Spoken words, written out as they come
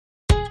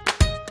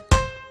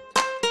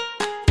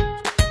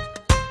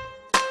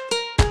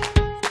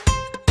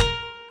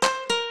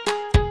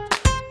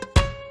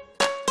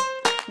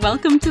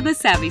Welcome to the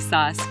Savvy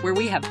Sauce, where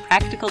we have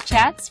practical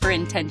chats for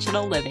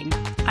intentional living.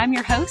 I'm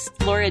your host,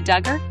 Laura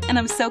Duggar, and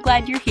I'm so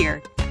glad you're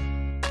here.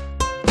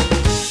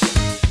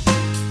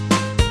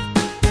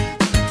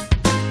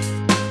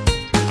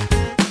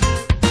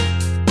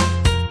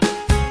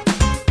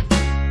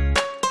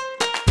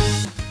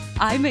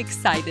 I'm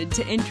excited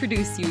to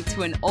introduce you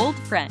to an old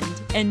friend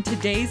and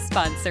today's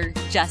sponsor,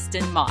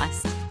 Justin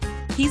Moss.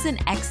 He's an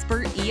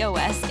expert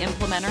EOS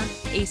implementer,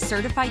 a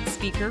certified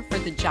speaker for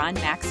the John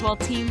Maxwell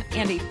team,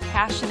 and a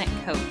passionate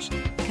coach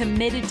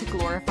committed to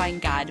glorifying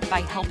God by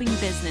helping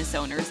business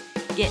owners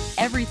get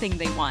everything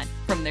they want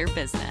from their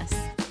business.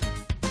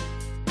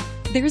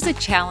 There's a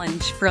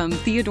challenge from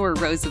Theodore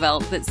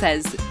Roosevelt that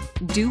says,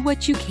 do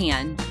what you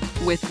can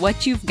with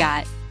what you've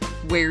got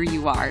where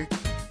you are.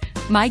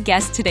 My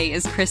guest today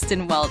is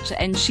Kristen Welch,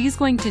 and she's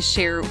going to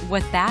share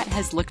what that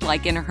has looked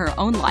like in her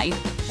own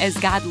life as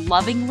God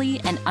lovingly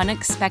and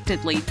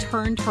unexpectedly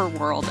turned her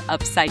world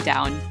upside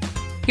down.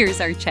 Here's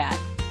our chat.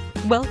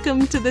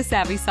 Welcome to the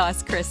Savvy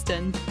Sauce,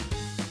 Kristen.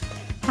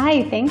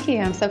 Hi, thank you.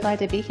 I'm so glad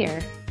to be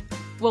here.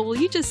 Well, will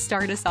you just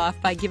start us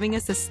off by giving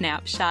us a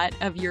snapshot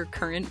of your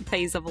current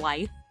phase of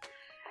life?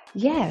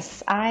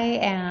 Yes,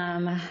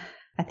 I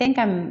think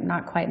I'm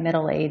not quite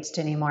middle-aged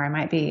anymore. I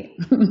might be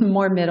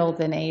more middle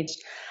than aged.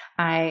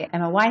 I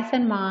am a wife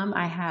and mom.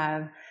 I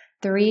have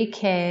 3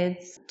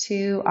 kids.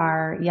 2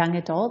 are young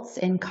adults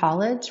in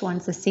college.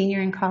 One's a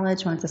senior in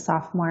college, one's a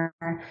sophomore,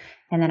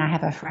 and then I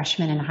have a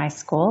freshman in high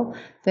school.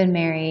 Been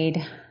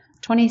married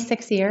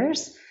 26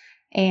 years,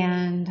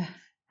 and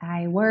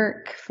I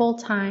work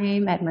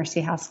full-time at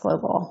Mercy House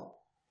Global.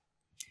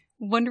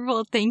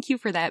 Wonderful. Thank you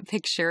for that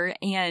picture.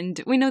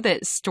 And we know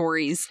that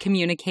stories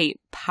communicate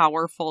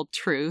powerful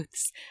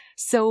truths.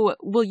 So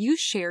will you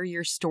share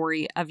your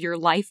story of your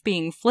life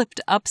being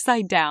flipped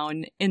upside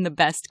down in the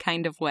best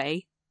kind of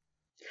way?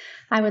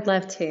 I would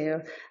love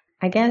to.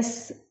 I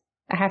guess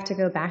I have to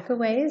go back a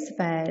ways,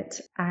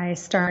 but I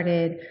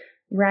started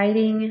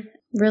writing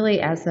really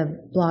as a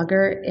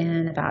blogger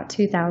in about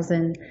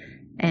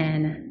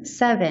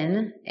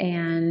 2007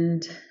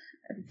 and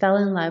fell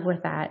in love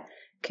with that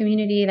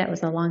community. That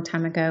was a long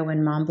time ago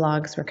when mom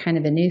blogs were kind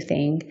of a new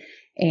thing.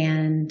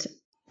 And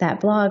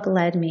that blog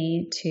led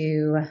me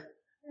to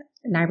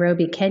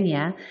Nairobi,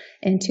 Kenya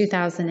in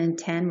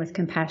 2010 with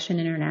Compassion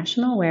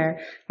International, where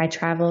I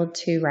traveled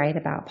to write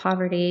about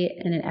poverty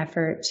in an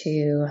effort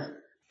to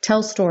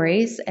tell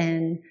stories.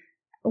 And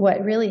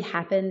what really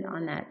happened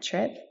on that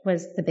trip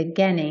was the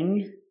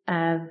beginning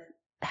of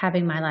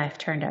having my life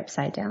turned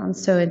upside down.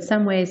 So in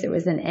some ways it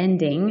was an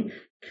ending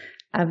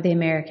of the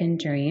American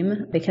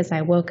dream, because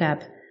I woke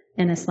up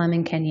in a slum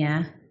in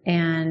Kenya,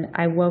 and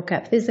I woke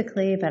up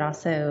physically, but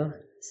also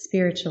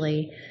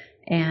spiritually,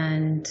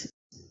 and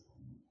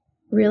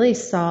really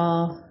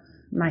saw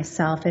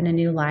myself in a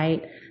new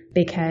light,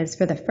 because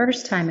for the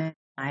first time in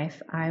my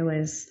life, I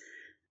was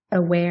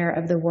aware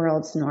of the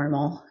world's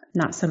normal,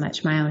 not so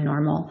much my own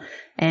normal.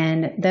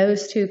 And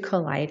those two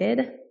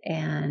collided,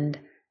 and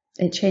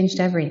it changed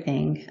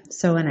everything.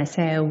 So when I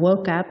say I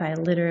woke up, I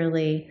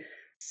literally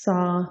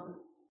saw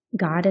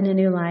God in a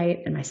new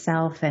light and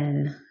myself,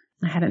 and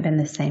I haven't been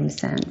the same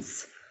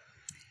since.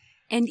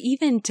 And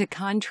even to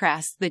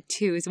contrast the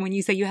two, when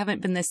you say you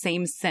haven't been the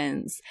same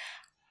since,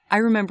 I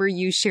remember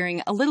you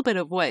sharing a little bit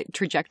of what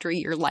trajectory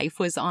your life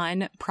was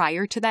on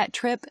prior to that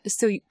trip.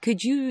 So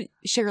could you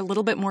share a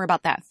little bit more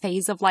about that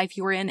phase of life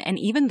you were in, and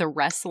even the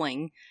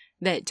wrestling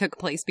that took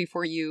place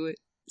before you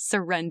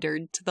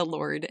surrendered to the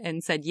Lord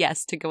and said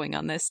yes to going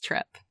on this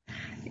trip?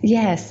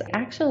 Yes,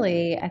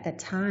 actually, at the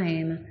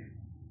time,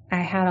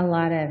 I had a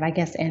lot of,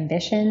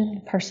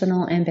 ambition,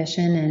 personal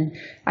ambition, and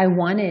I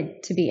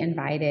wanted to be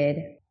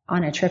invited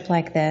on a trip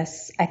like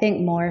this. I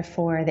think more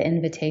for the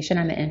invitation.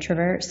 I'm an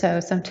introvert, so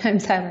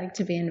sometimes I like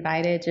to be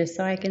invited just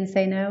so I can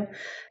say no.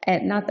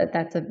 And not that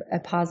that's a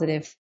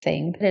positive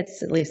thing, but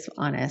it's at least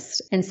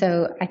honest. And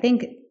so I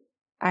think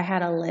I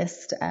had a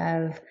list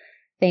of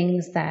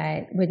things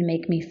that would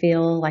make me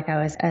feel like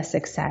I was a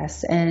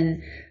success.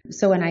 And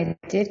so when I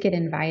did get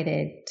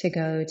invited to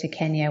go to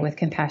Kenya with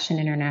Compassion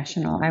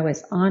International, I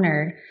was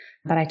honored,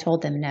 but I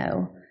told them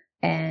no.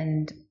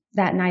 And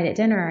that night at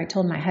dinner, I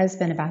told my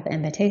husband about the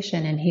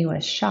invitation, and he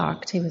was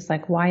shocked. He was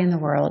like, why in the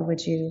world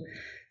would you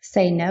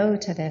say no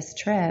to this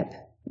trip?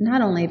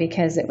 Not only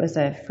because it was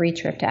a free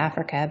trip to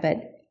Africa, but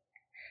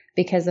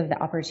because of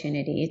the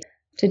opportunity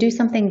to do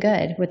something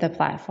good with the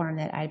platform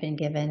that I'd been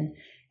given.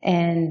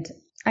 And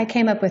I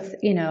came up with,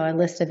 a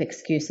list of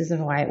excuses of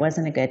why it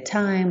wasn't a good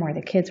time, or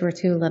the kids were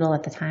too little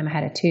at the time. I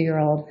had a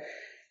 2-year-old,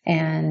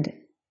 and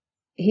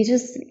he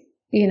just,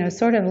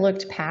 sort of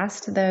looked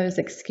past those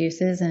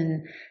excuses,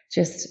 and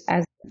just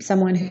as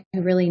someone who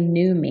really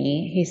knew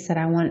me, he said,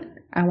 I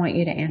want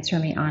you to answer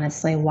me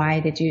honestly. Why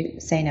did you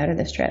say no to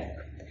this trip?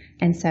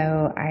 And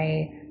so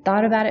I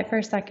thought about it for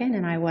a second,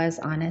 and I was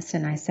honest,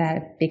 and I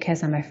said,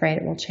 because I'm afraid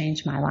it will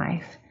change my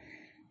life.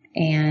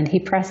 And he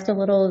pressed a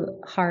little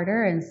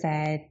harder and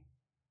said,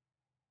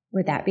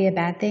 would that be a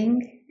bad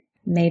thing?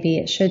 Maybe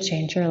it should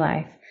change your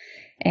life.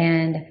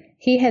 And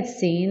he had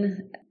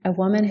seen a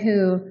woman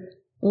who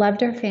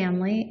loved our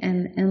family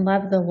and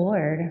loved the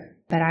Lord,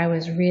 but I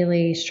was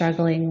really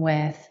struggling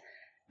with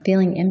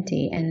feeling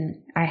empty,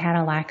 and I had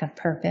a lack of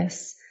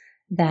purpose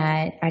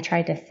that I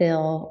tried to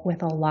fill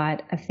with a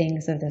lot of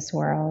things of this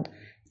world.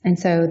 And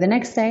so the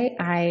next day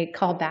I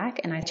called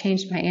back and I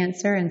changed my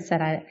answer and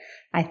said,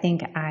 I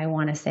think I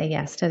want to say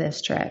yes to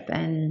this trip.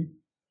 And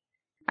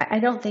I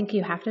don't think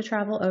you have to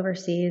travel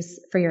overseas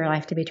for your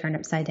life to be turned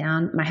upside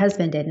down. My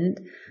husband didn't,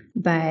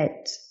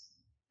 but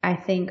I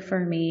think for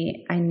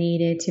me, I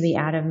needed to be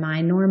out of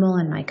my normal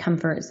and my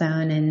comfort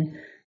zone, and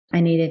I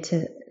needed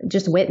to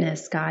just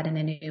witness God in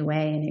a new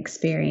way and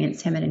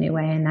experience Him in a new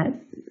way. And that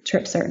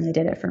trip certainly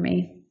did it for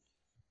me.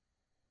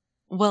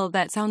 Well,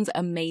 that sounds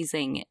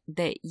amazing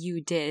that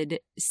you did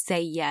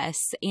say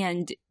yes.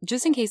 And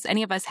just in case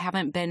any of us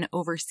haven't been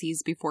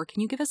overseas before,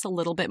 can you give us a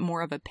little bit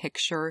more of a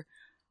picture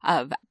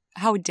of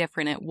how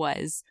different it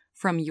was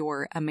from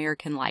your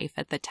American life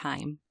at the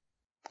time?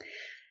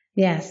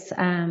 Yes,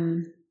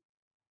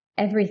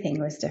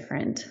 everything was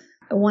different.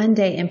 One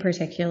day in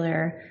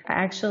particular, I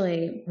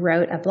actually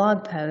wrote a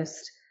blog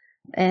post,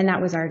 and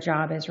that was our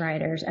job as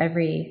writers.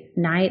 Every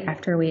night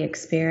after we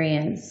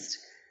experienced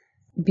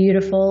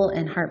beautiful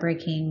and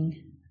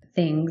heartbreaking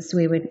things,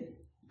 we would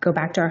go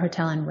back to our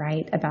hotel and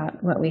write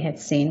about what we had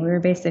seen. We were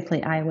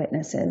basically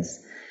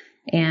eyewitnesses.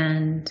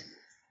 And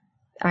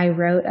I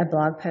wrote a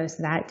blog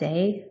post that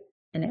day,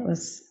 and it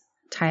was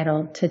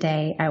titled,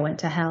 "Today I Went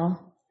to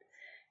Hell."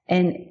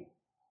 And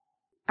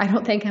I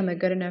don't think I'm a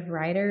good enough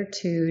writer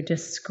to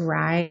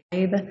describe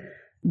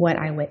what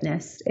I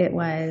witnessed. It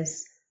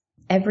was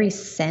every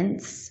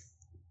sense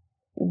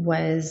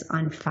was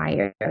on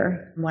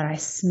fire. What I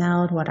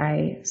smelled, what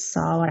I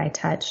saw, what I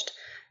touched.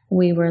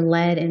 We were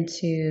led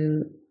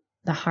into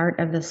the heart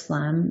of the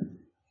slum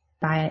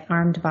by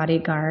armed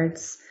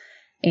bodyguards,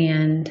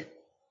 and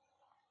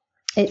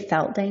it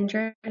felt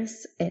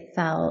dangerous. It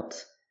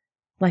felt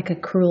like a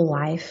cruel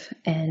life.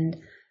 And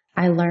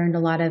I learned a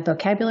lot of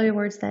vocabulary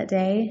words that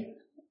day,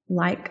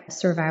 like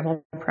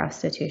survival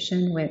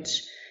prostitution,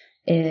 which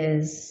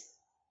is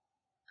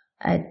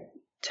a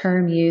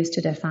term used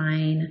to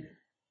define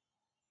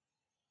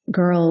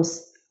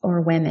girls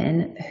or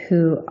women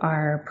who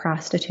are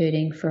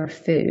prostituting for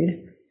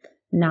food,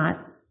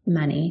 not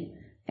money.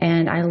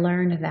 And I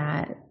learned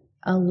that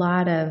a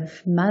lot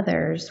of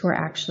mothers were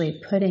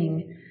actually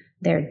putting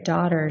their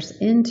daughters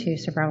into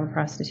survival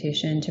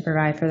prostitution to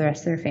provide for the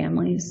rest of their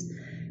families.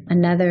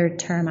 Another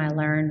term I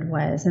learned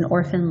was an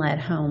orphan-led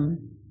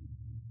home.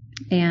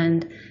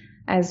 And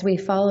as we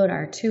followed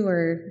our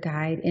tour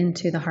guide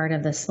into the heart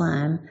of the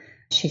slum,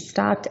 she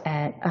stopped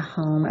at a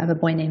home of a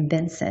boy named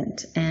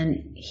Vincent,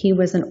 and he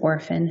was an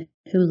orphan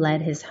who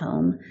led his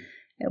home,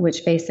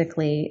 which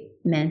basically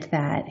meant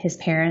that his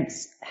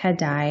parents had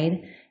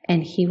died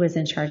and he was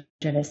in charge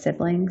of his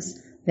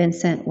siblings.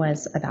 Vincent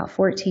was about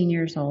 14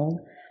 years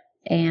old,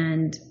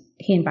 and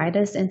he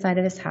invited us inside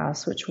of his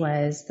house, which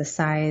was the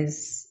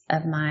size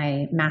of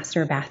my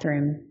master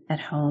bathroom at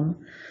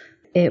home.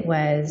 It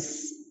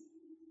was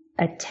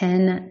a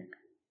 10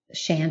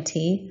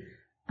 shanty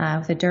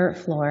with a dirt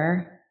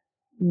floor,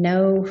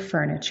 no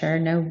furniture,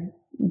 no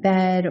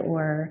bed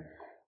or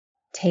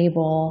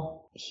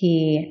table.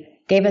 He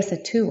gave us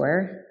a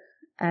tour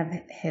of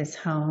his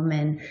home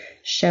and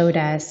showed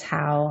us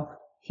how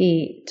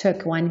he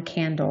took one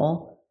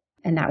candle,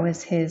 and that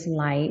was his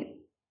light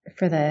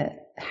for the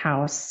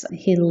house.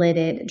 He lit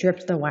it,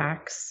 dripped the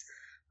wax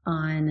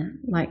on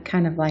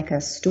kind of like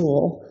a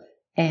stool,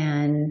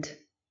 and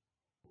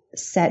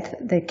set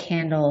the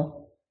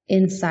candle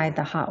inside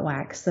the hot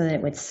wax so that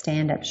it would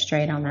stand up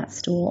straight on that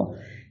stool.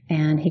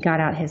 And he got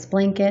out his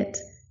blanket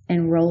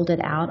and rolled it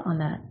out on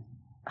the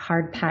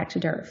hard-packed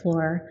dirt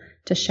floor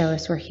to show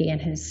us where he and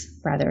his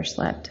brother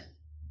slept.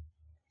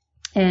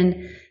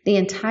 And the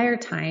entire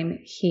time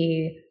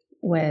he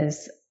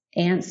was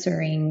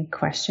answering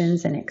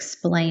questions and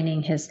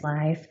explaining his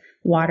life,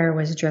 water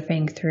was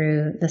dripping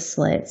through the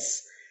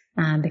slits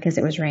because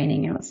it was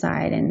raining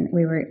outside, and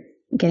we were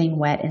getting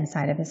wet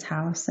inside of his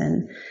house.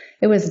 And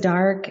it was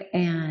dark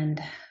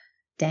and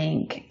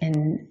dank,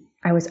 and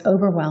I was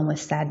overwhelmed with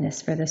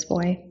sadness for this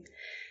boy.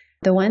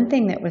 The one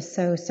thing that was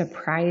so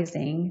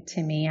surprising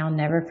to me, I'll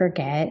never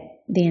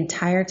forget, the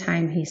entire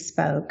time he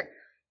spoke,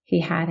 he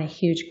had a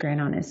huge grin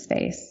on his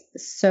face.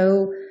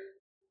 So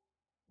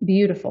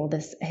beautiful,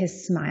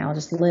 his smile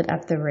just lit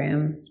up the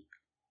room.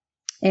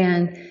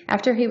 And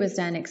after he was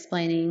done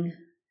explaining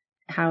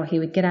how he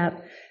would get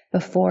up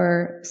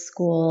before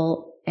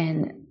school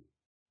and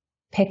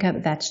pick up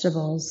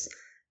vegetables,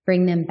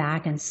 bring them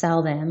back and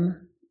sell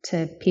them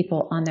to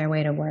people on their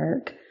way to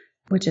work,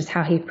 which is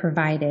how he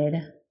provided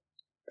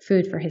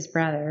food for his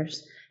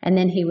brothers. And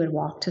then he would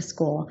walk to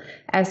school.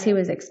 As he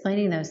was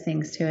explaining those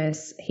things to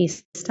us, he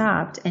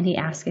stopped and he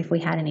asked if we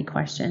had any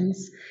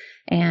questions.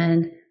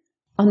 And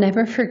I'll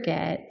never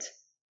forget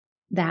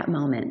that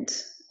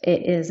moment.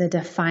 It is a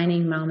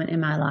defining moment in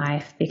my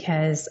life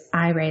because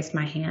I raised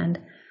my hand,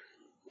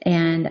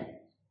 and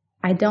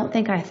I don't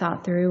think I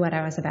thought through what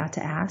I was about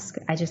to ask.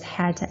 I just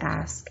had to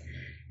ask.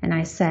 And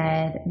I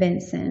said,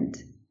 "Vincent,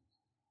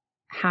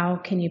 how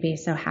can you be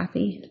so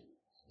happy?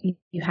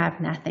 You have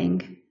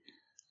nothing,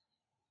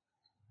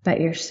 but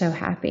you're so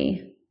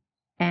happy.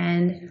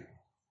 And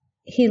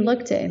he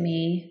looked at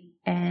me,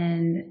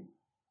 and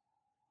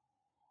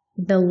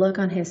the look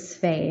on his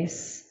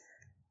face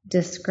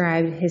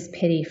described his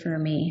pity for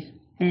me.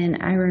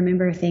 And I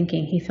remember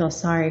thinking, he feels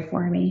sorry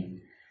for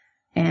me.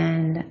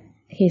 And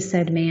he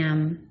said,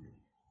 "Ma'am,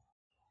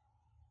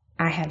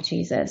 I have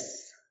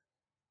Jesus.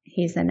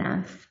 He's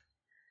enough."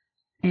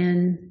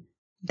 And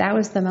that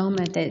was the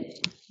moment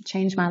that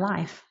changed my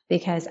life,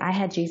 because I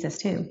had Jesus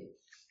too.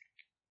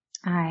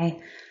 I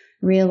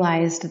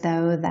realized,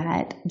 though,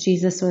 that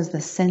Jesus was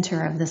the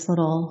center of this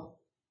little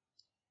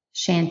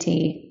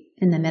shanty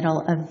in the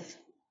middle of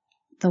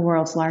the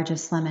world's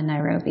largest slum in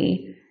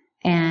Nairobi,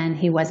 and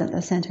he wasn't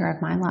the center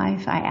of my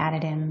life. I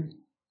added him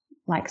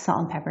like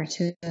salt and pepper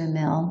to a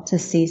meal to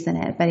season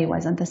it, but he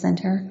wasn't the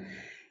center.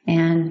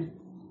 And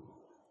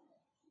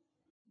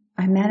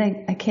I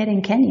met a kid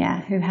in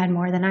Kenya who had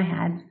more than I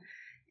had,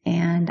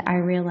 and I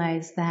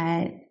realized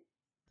that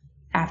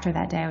after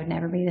that day I would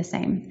never be the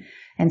same.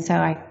 And so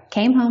I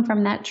came home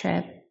from that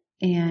trip,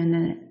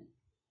 and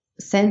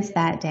since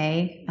that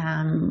day,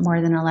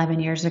 more than 11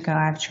 years ago,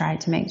 I've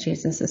tried to make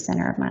Jesus the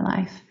center of my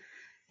life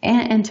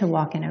and to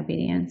walk in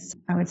obedience.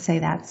 I would say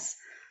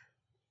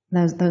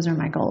those are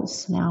my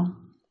goals now.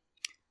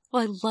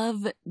 Well, I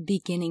love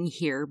beginning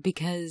here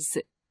because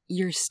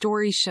your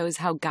story shows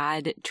how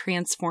God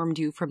transformed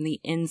you from the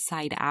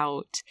inside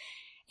out.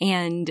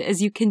 And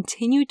as you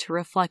continue to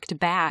reflect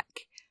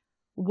back,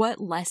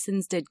 what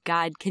lessons did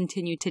God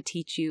continue to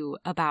teach you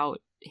about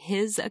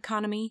his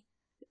economy,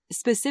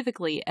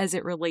 specifically as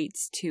it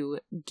relates to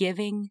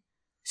giving,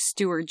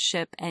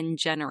 stewardship, and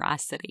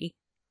generosity?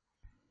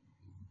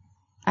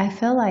 I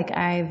feel like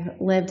I've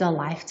lived a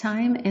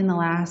lifetime in the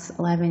last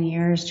 11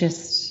 years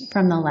just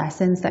from the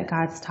lessons that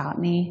God's taught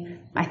me.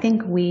 I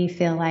think we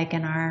feel like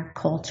in our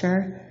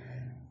culture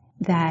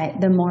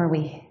that the more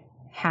we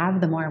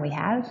have, the more we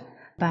have.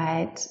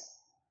 But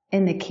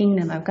in the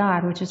kingdom of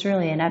God, which is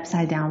really an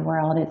upside down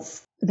world,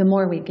 it's the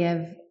more we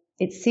give,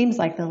 it seems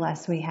like the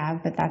less we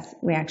have, but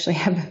we actually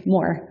have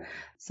more.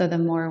 So the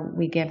more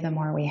we give, the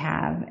more we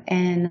have.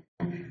 And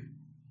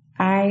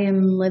I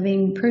am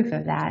living proof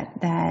of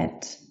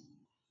that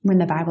when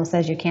the Bible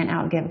says you can't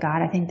outgive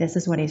God, I think this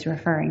is what he's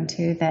referring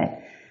to,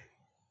 that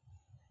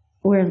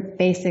we're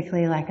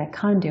basically like a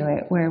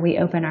conduit where we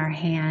open our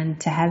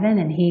hand to heaven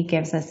and he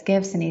gives us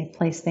gifts and he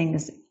places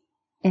things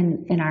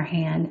in our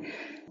hand.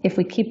 If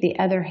we keep the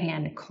other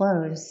hand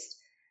closed,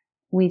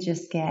 we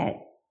just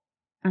get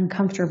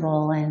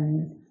uncomfortable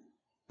and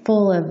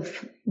full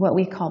of what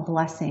we call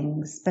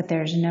blessings, but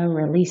there's no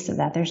release of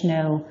that.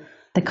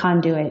 The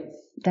conduit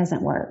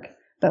doesn't work.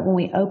 But when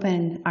we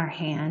open our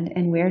hand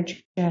and we're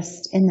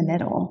just in the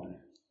middle,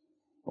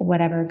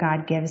 whatever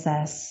God gives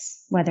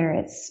us, whether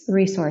it's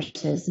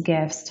resources,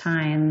 gifts,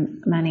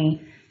 time,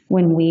 money,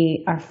 when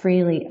we are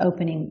freely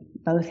opening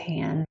both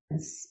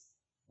hands,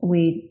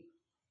 we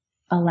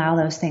allow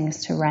those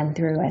things to run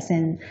through us.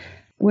 And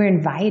we're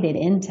invited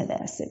into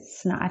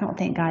this. I don't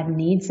think God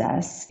needs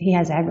us. He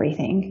has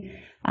everything.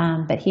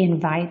 But he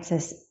invites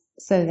us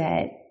so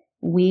that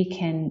we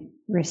can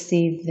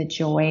receive the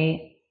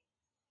joy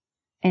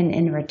and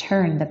in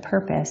return, the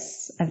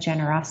purpose of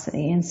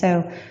generosity. And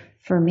so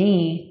for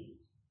me,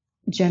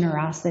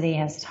 generosity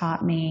has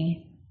taught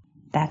me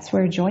that's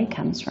where joy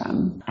comes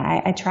from.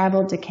 I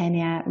traveled to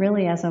Kenya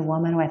really as a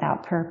woman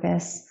without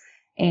purpose,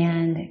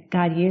 and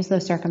God used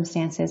those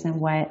circumstances and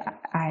what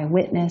I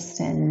witnessed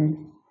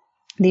and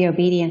the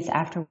obedience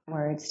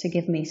afterwards to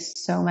give me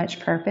so much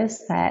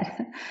purpose that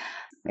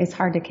it's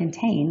hard to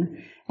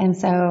contain. And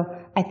so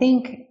I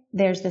think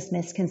there's this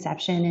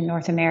misconception in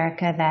North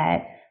America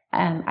that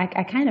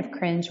I kind of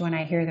cringe when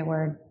I hear the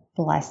word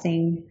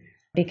blessing,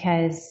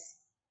 because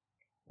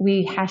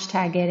we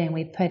hashtag it and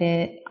we put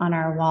it on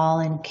our wall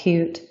in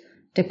cute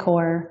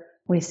decor.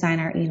 We sign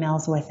our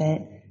emails with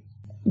it,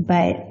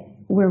 but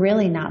we're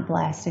really not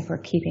blessed if we're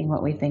keeping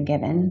what we've been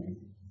given.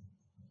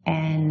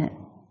 And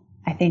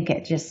I think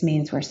it just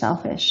means we're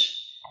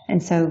selfish.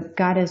 And so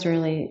God has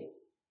really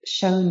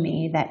shown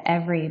me that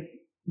every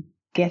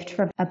gift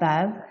from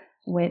above,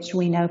 which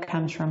we know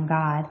comes from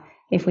God,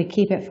 if we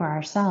keep it for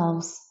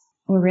ourselves,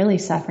 we're really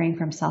suffering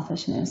from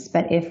selfishness.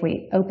 But if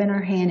we open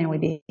our hand and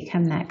we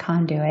become that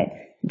conduit,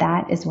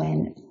 that is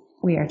when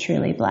we are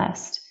truly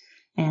blessed.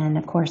 And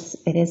of course,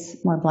 it is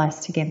more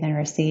blessed to give than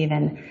receive.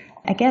 And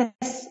I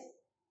guess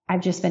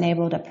I've just been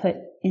able to put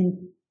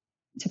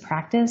into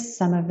practice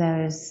some of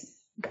those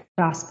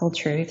gospel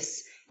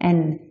truths,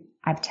 and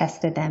I've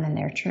tested them and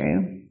they're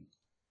true.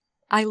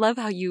 I love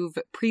how you've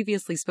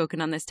previously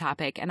spoken on this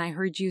topic, and I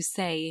heard you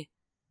say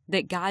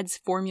that God's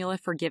formula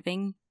for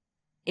giving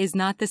is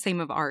not the same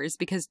of ours,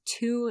 because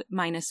 2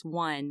 minus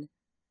 1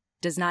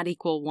 does not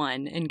equal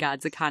 1 in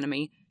God's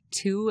economy.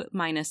 2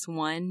 minus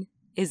 1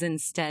 is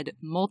instead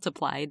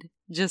multiplied,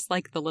 just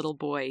like the little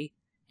boy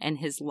and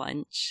his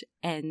lunch.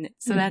 And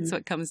so that's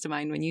what comes to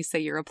mind when you say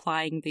you're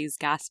applying these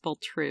gospel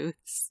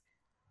truths.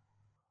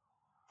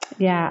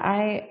 Yeah,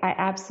 I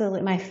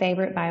absolutely, my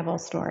favorite Bible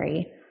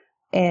story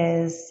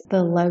is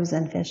the loaves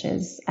and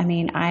fishes. I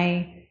mean,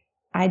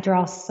 I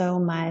draw so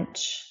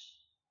much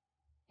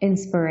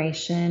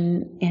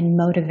inspiration and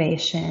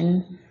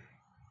motivation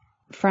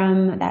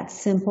from that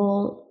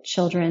simple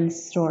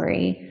children's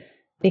story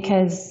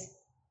because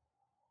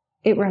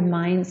it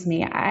reminds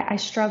me, I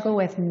struggle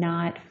with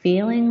not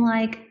feeling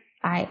like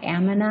I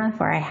am enough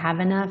or I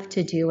have enough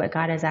to do what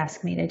God has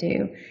asked me to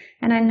do.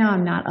 And I know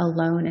I'm not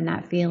alone in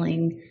that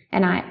feeling.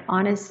 And I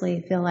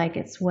honestly feel like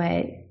it's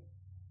what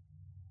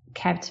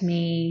kept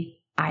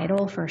me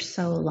idle for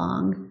so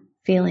long,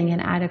 feeling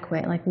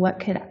inadequate. Like what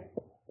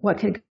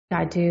could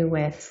God do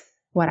with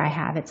what I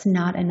have? It's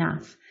not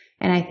enough.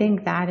 And I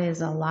think that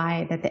is a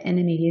lie that the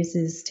enemy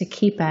uses to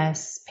keep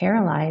us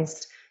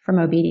paralyzed from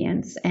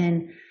obedience.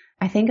 And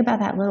I think about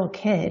that little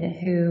kid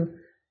who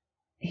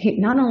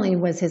not only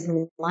was his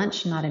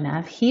lunch not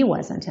enough, he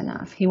wasn't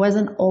enough. He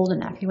wasn't old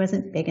enough. He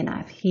wasn't big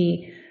enough.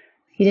 He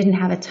didn't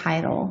have a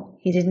title.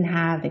 He didn't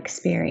have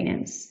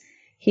experience.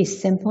 He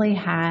simply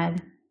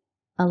had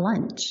a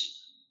lunch,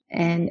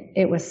 and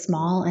it was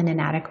small and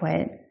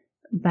inadequate,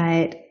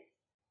 but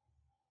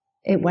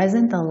it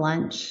wasn't the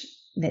lunch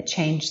that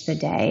changed the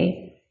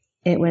day.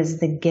 It was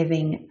the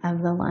giving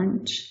of the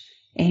lunch.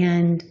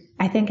 And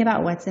I think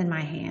about what's in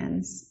my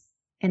hands.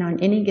 And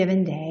on any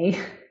given day,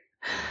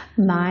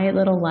 my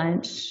little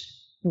lunch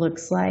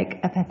looks like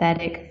a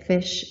pathetic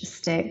fish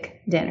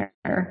stick dinner.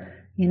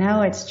 You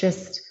know,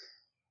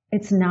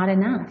 it's not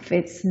enough.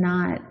 It's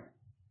not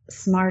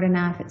smart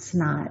enough. It's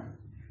not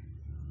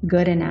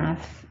good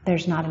enough.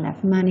 There's not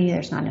enough money.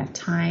 There's not enough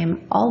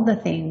time. All the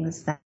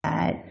things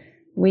that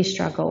we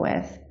struggle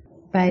with.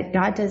 But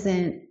God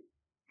doesn't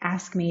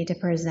ask me to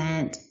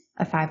present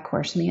a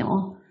 5-course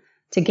meal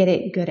to get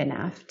it good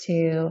enough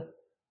to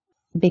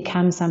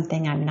become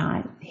something I'm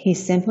not. He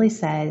simply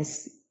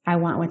says, I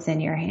want what's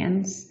in your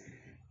hands.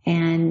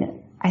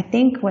 And I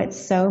think what's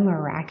so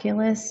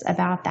miraculous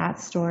about that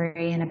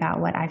story and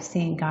about what I've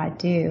seen God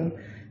do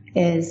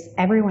is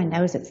everyone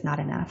knows it's not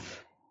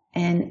enough.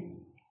 And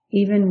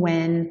even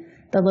when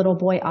the little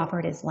boy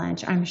offered his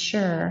lunch, I'm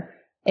sure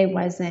it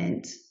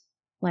wasn't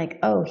like,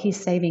 oh, he's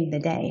saving the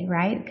day,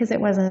 right? Because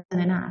it wasn't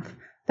enough.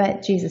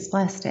 But Jesus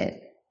blessed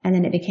it, and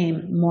then it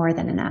became more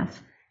than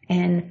enough.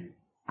 And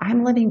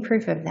I'm living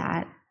proof of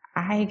that.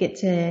 I get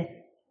to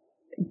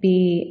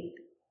be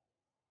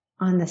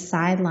on the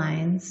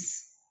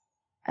sidelines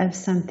of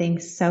something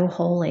so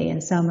holy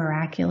and so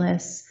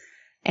miraculous.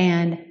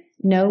 And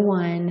no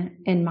one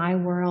in my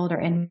world or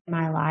in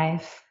my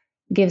life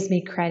gives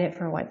me credit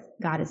for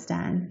what God has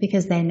done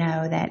because they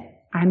know that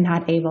I'm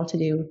not able to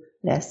do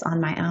this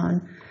on my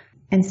own.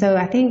 And so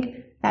I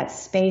think that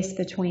space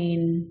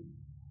between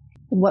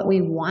what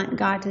we want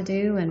God to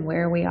do and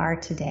where we are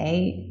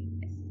today,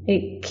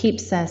 it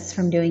keeps us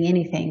from doing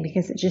anything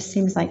because it just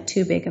seems like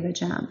too big of a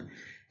jump.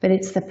 But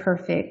it's the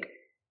perfect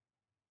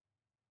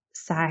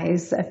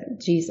size of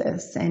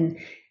Jesus, and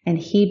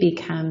he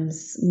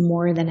becomes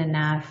more than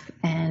enough,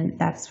 and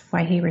that's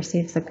why he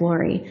receives the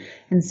glory.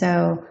 And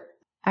so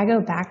I go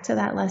back to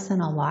that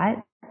lesson a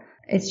lot.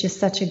 It's just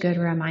such a good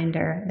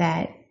reminder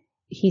that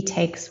he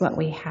takes what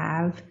we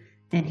have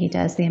and he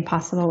does the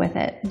impossible with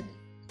it.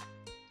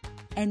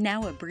 And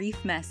now a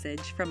brief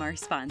message from our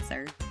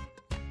sponsor.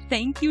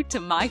 Thank you to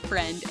my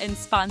friend and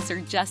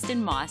sponsor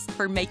Justin Moss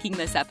for making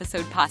this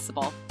episode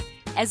possible.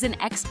 As an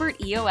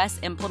expert EOS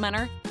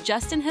implementer,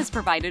 Justin has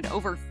provided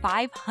over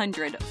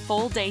 500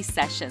 full-day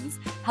sessions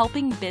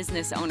helping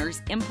business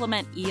owners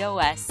implement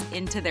EOS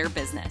into their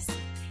business.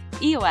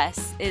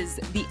 EOS is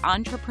the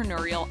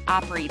Entrepreneurial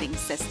Operating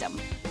System,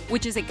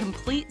 which is a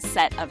complete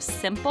set of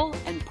simple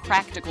and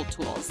practical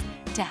tools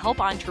to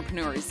help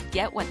entrepreneurs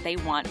get what they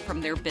want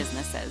from their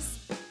businesses.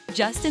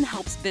 Justin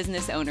helps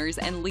business owners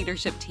and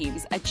leadership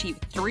teams achieve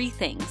 3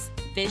 things: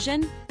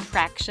 vision,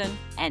 traction,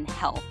 and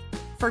health.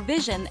 For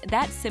vision,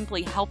 that's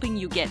simply helping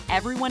you get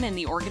everyone in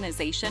the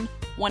organization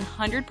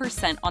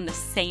 100% on the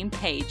same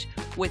page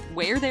with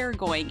where they're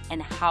going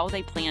and how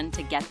they plan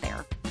to get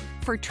there.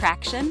 For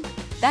traction,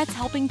 that's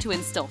helping to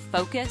instill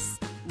focus,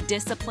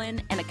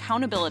 discipline, and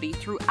accountability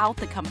throughout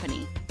the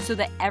company so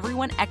that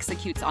everyone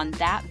executes on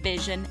that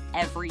vision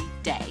every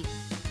day.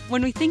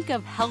 When we think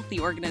of healthy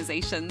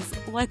organizations,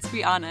 let's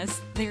be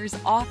honest, there's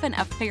often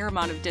a fair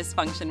amount of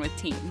dysfunction with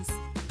teams.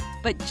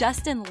 But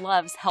Justin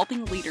loves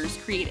helping leaders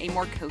create a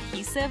more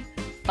cohesive,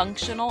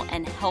 functional,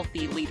 and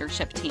healthy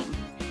leadership team.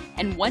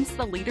 And once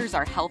the leaders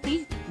are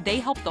healthy, they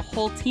help the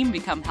whole team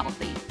become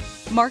healthy.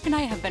 Mark and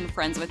I have been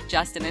friends with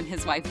Justin and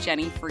his wife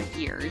Jenny for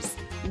years.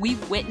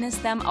 We've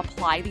witnessed them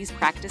apply these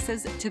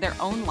practices to their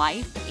own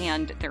life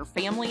and their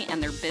family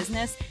and their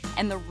business,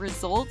 and the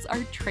results are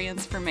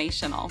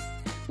transformational.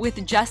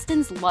 With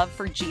Justin's love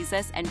for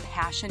Jesus and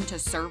passion to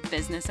serve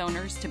business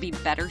owners to be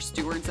better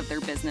stewards of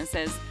their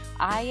businesses,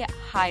 I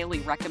highly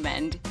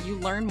recommend you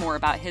learn more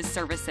about his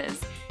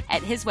services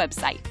at his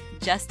website,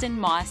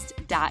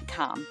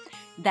 justinmost.com.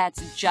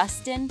 That's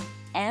Justin,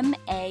 MAUST.com.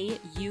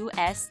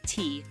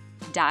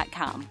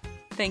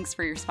 Thanks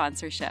for your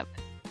sponsorship.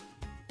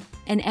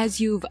 And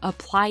as you've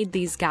applied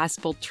these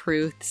gospel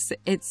truths,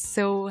 it's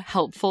so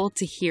helpful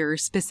to hear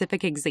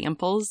specific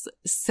examples.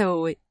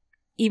 So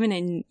even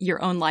in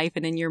your own life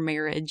and in your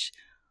marriage,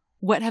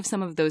 what have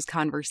some of those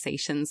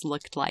conversations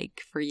looked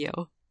like for you?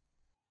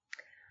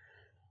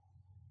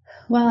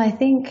 Well, I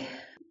think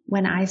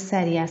when I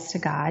said yes to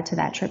God to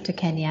that trip to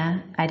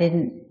Kenya, I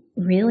didn't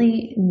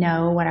really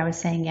know what I was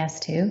saying yes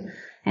to.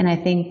 And I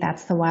think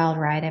that's the wild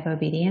ride of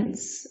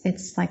obedience.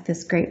 It's like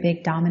this great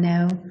big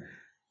domino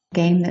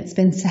game that's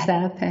been set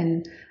up,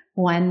 and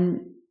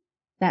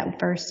that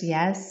first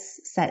yes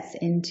sets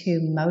into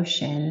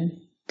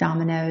motion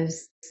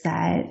dominoes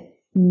that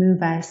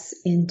move us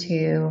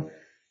into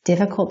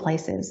difficult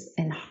places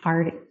and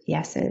hard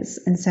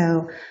yeses. And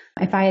so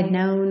if I had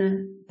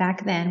known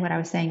back then what I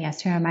was saying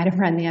yes to, I might have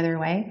run the other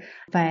way.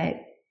 But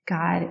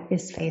God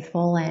is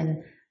faithful,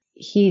 and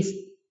He's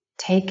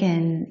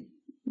taken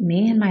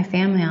me and my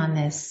family on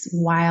this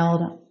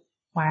wild,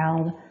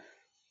 wild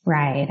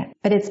ride.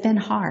 But it's been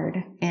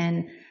hard.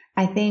 And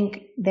I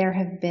think there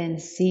have been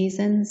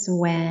seasons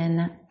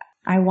when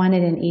I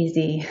wanted an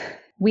easy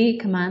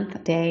week,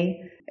 month,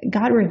 day.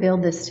 God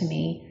revealed this to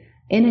me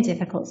in a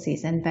difficult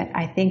season, but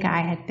I think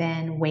I had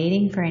been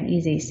waiting for an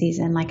easy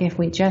season. Like, if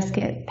we just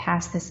get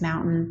past this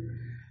mountain,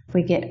 if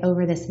we get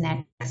over this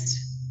next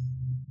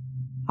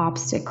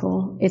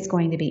obstacle, it's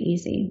going to be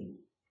easy.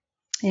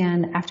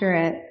 And after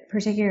a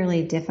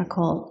particularly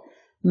difficult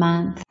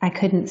month, I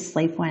couldn't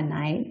sleep one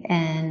night,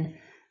 and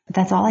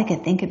that's all I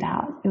could think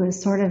about. It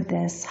was sort of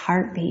this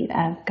heartbeat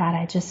of, God,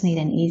 I just need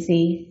an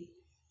easy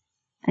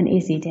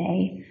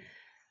day,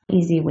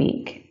 easy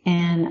week.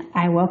 And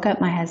I woke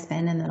up my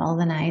husband in the middle of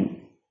the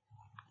night,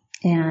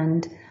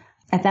 and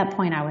at that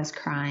point I was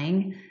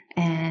crying,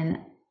 and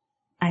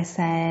I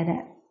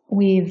said,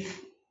 we've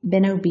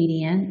been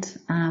obedient.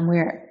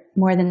 We're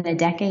more than a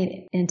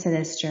decade into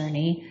this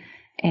journey,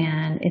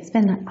 and it's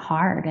been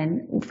hard.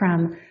 And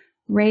from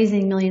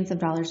raising millions of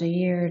dollars a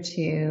year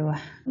to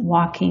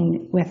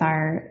walking with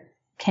our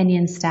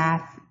Kenyan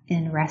staff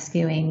in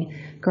rescuing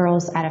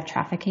girls out of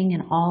trafficking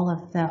and all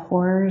of the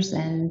horrors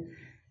and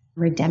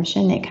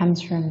redemption that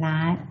comes from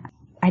that,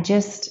 I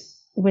just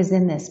was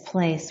in this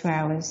place where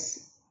I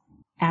was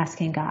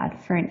asking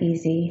God for an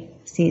easy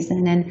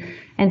season.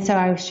 And so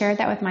I shared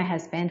that with my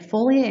husband,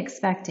 fully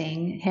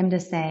expecting him to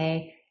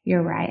say,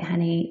 "You're right,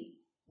 honey,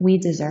 we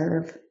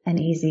deserve an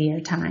easier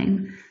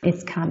time.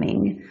 It's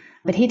coming."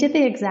 But he did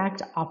the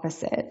exact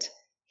opposite.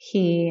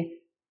 He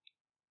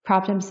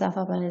propped himself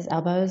up on his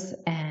elbows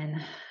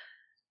and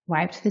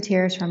wiped the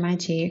tears from my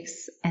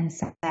cheeks and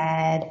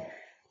said,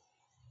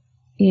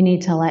 "You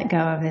need to let go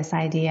of this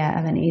idea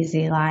of an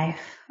easy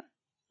life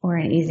or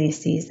an easy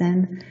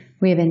season.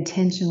 We have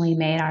intentionally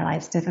made our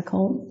lives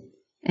difficult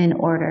in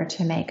order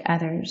to make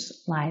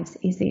others' lives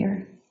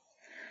easier."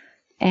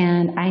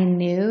 And I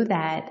knew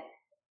that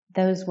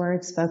those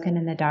words spoken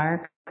in the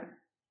dark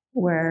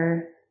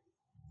were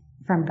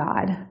from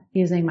God,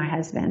 using my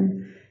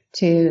husband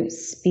to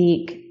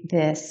speak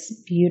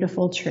this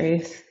beautiful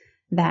truth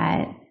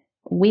that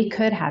we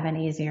could have an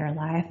easier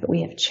life, but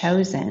we have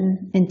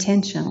chosen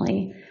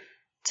intentionally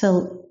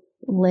to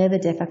live a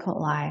difficult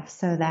life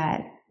so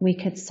that we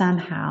could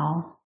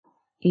somehow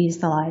ease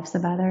the lives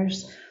of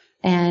others.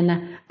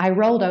 And I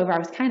rolled over. I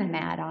was kind of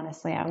mad,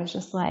 honestly. I was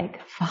just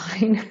like,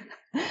 fine.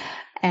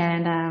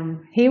 And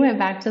he went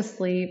back to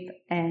sleep,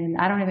 and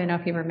I don't even know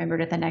if he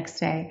remembered it the next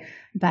day,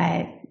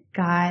 but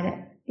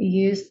God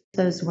used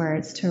those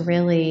words to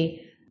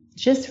really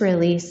just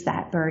release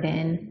that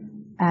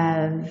burden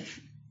of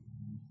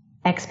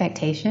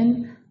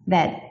expectation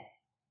that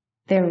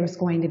there was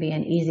going to be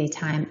an easy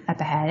time up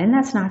ahead. And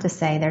that's not to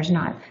say there's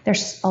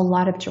a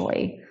lot of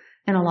joy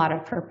and a lot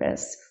of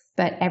purpose,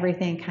 but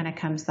everything kind of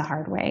comes the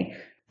hard way.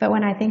 But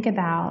when I think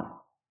about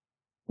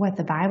what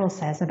the Bible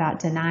says about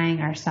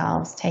denying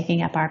ourselves,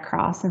 taking up our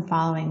cross and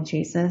following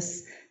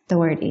Jesus, the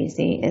word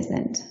easy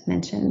isn't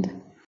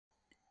mentioned.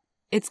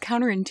 It's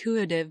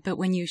counterintuitive, but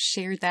when you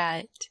share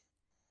that,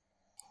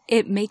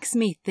 it makes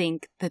me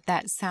think that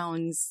that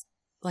sounds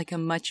like a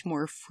much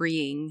more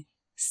freeing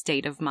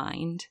state of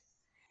mind.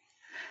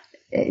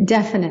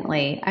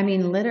 Definitely. I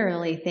mean,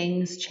 literally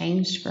things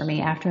changed for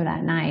me after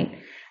that night.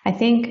 I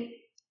think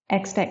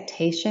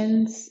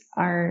expectations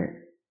are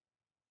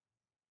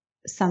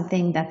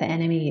something that the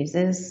enemy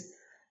uses.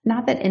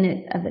 Not that in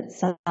and of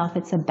itself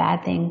it's a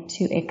bad thing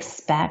to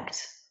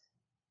expect,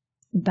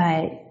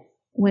 but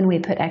when we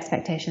put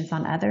expectations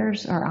on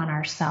others or on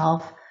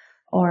ourselves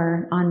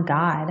or on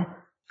God,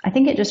 I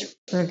think it just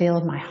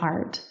revealed my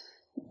heart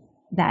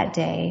that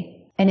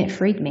day, and it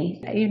freed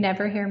me. You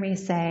never hear me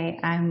say,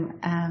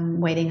 I'm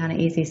waiting on an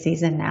easy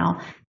season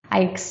now.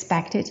 I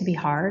expect it to be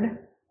hard.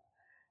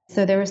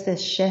 So there was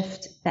this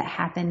shift that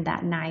happened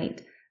that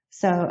night.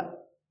 So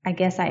I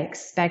guess I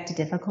expect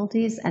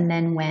difficulties, and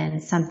then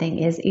when something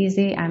is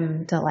easy,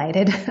 I'm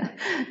delighted.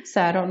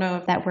 So I don't know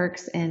if that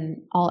works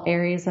in all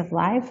areas of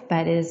life,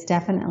 but it has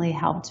definitely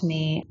helped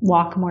me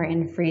walk more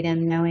in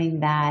freedom,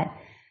 knowing that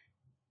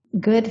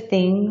good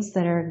things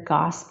that are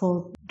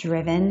gospel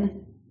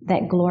driven,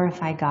 that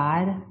glorify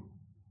God,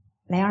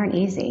 they aren't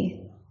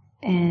easy,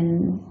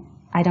 and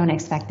I don't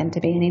expect them to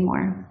be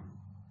anymore.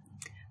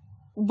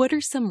 What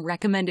are some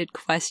recommended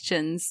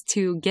questions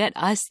to get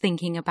us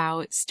thinking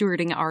about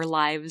stewarding our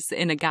lives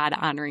in a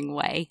God-honoring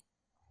way?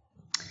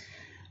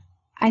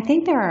 I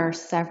think there are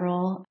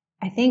several.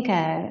 I think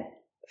a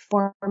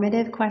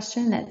formative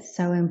question that's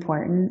so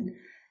important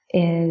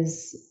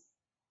is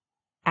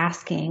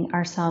asking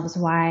ourselves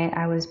why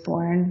I was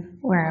born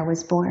where I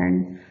was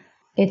born.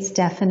 It's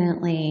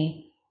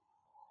definitely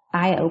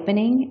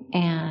eye-opening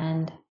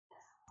and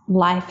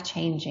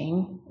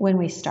life-changing when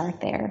we start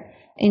there.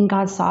 In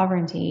God's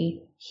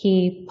sovereignty,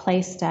 He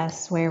placed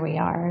us where we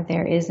are.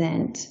 There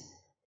isn't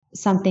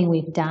something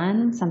we've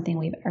done, something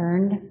we've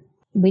earned.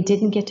 We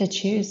didn't get to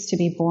choose to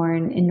be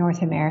born in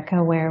North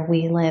America, where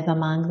we live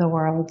among the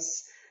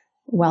world's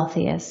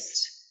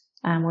wealthiest,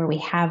 where we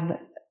have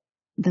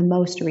the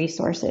most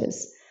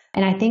resources.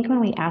 And I think when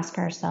we ask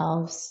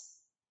ourselves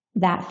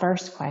that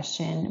first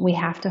question, we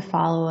have to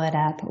follow it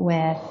up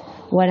with,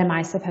 what am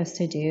I supposed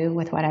to do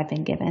with what I've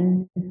been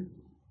given?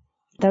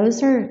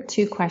 Those are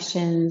two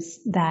questions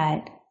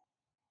that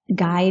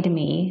guide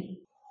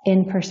me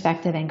in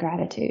perspective and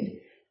gratitude,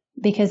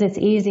 because it's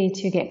easy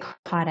to get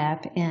caught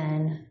up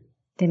in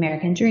the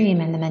American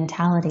dream and the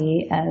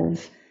mentality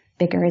of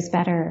bigger is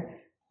better.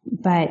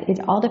 But it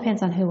all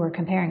depends on who we're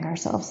comparing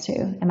ourselves to.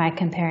 Am I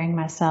comparing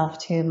myself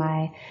to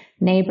my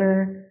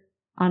neighbor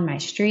on my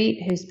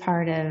street who's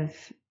part of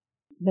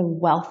the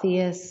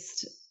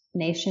wealthiest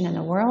nation in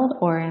the world?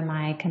 Or am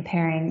I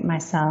comparing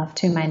myself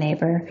to my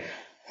neighbor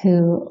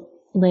who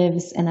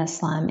lives in a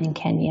slum in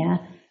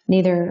Kenya?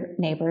 Neither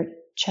neighbor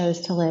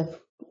chose to live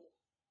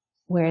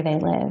where they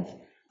live,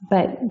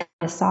 but God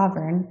is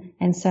sovereign.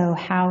 And so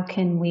how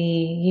can we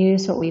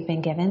use what we've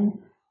been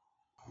given?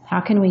 How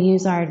can we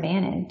use our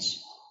advantage?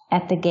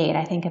 At the gate,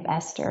 I think of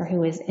Esther, who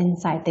was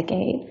inside the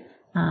gate,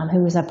 who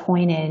was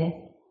appointed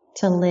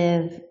to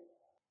live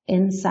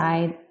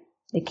inside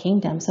the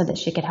kingdom so that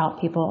she could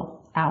help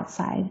people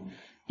outside.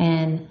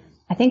 And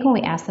I think when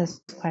we ask those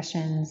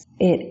questions,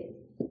 it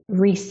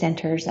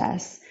recenters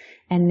us.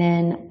 And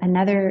then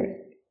another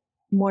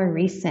more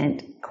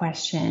recent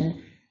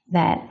question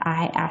that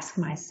I ask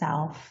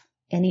myself,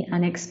 any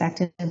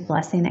unexpected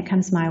blessing that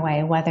comes my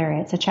way, whether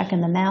it's a check in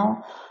the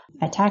mail,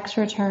 a tax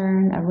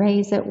return, a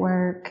raise at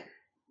work,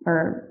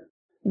 or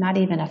not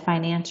even a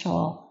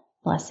financial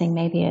blessing.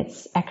 Maybe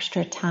it's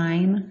extra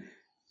time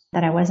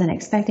that I wasn't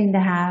expecting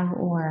to have,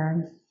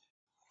 or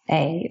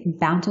a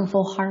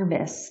bountiful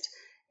harvest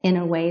in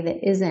a way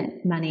that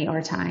isn't money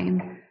or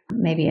time.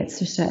 Maybe it's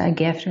just a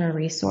gift or a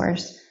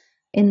resource.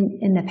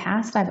 In the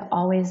past, I've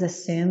always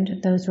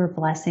assumed those were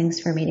blessings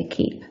for me to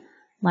keep,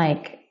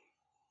 like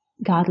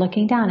God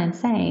looking down and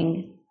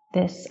saying,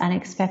 this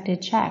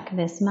unexpected check,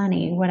 this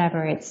money,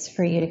 whatever, it's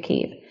for you to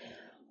keep.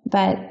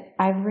 But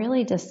I've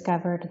really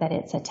discovered that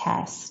it's a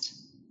test.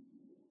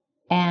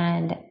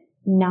 And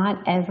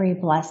not every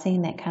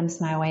blessing that comes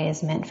my way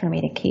is meant for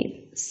me to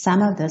keep.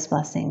 Some of those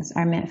blessings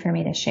are meant for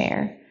me to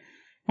share.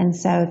 And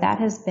so that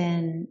has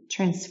been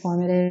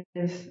transformative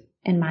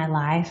in my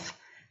life,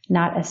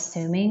 not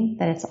assuming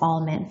that it's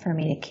all meant for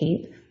me to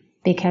keep,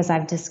 because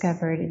I've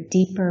discovered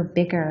deeper,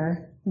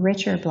 bigger,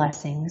 richer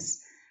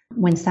blessings.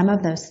 When some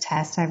of those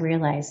tests, I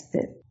realized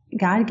that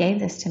God gave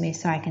this to me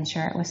so I can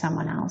share it with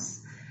someone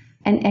else.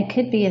 And it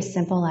could be as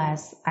simple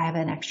as, I have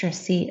an extra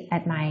seat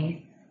at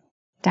my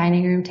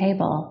dining room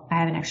table. I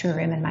have an extra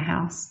room in my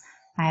house.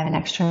 I have an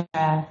extra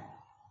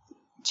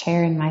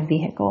chair in my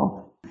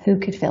vehicle. Who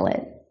could fill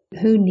it?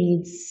 Who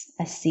needs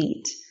a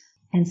seat?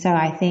 And so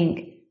I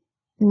think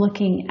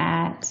looking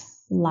at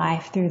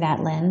life through that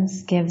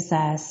lens gives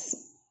us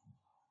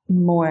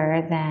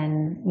more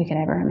than we could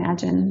ever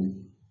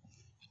imagine.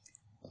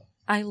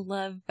 I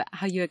love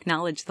how you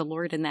acknowledge the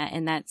Lord in that,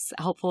 and that's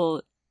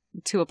helpful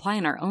to apply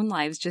in our own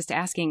lives, just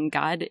asking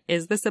God,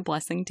 is this a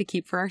blessing to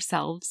keep for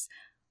ourselves,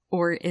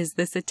 or is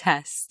this a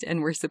test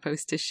and we're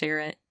supposed to share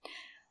it?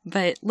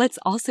 But let's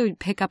also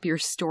pick up your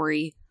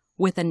story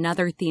with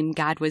another theme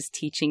God was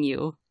teaching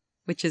you,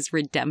 which is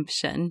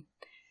redemption.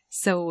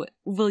 So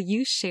will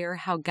you share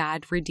how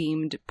God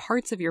redeemed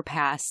parts of your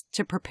past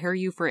to prepare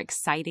you for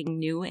exciting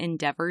new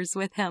endeavors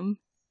with Him?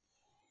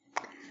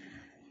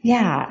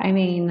 Yeah, I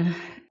mean,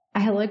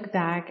 I look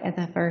back at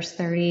the first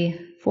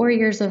 34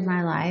 years of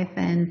my life,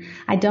 and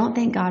I don't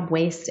think God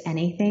wastes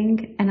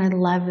anything. And I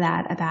love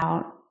that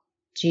about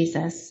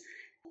Jesus.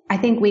 I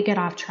think we get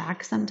off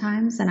track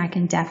sometimes, and I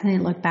can definitely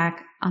look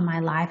back on my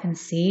life and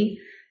see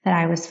that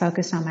I was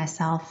focused on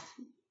myself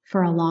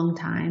for a long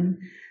time.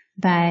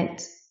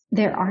 But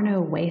there are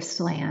no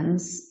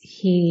wastelands.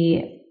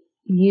 He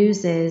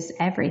uses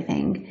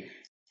everything.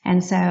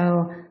 And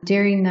so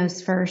during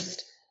those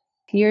first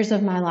years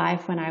of my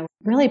life, when I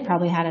really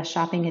probably had a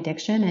shopping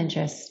addiction and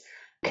just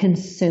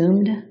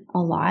consumed a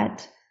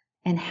lot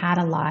and had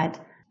a lot,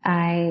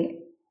 I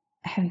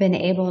have been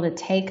able to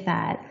take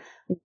that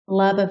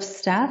love of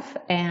stuff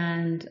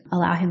and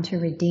allow Him to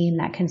redeem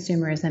that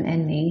consumerism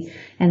in me.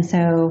 And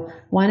so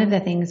one of the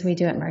things we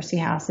do at Mercy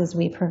House is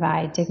we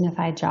provide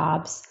dignified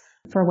jobs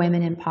for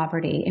women in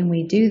poverty. And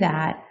we do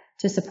that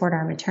to support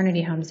our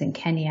maternity homes in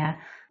Kenya.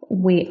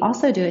 We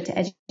also do it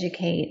to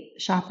educate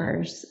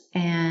shoppers.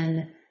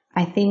 And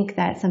I think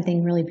that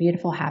something really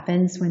beautiful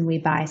happens when we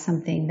buy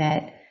something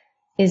that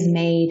is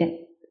made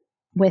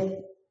with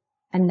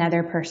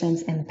another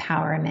person's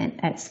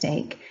empowerment at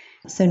stake.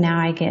 So now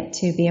I get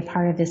to be a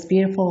part of this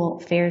beautiful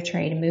fair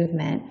trade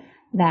movement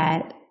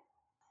that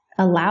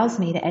allows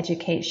me to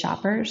educate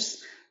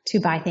shoppers to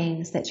buy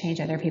things that change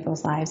other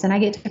people's lives. And I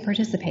get to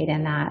participate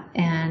in that.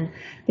 And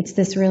it's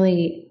this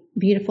really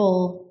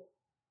beautiful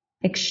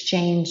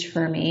exchange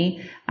for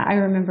me. I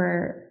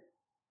remember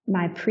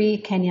my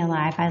pre-Kenya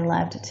life, I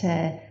loved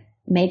to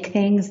make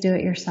things,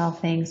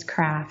 do-it-yourself things,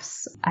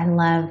 crafts. I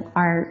love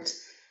art,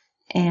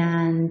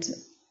 and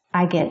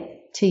I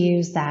get to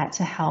use that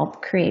to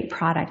help create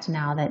product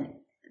now that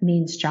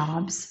means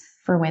jobs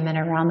for women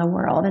around the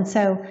world. And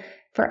so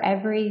for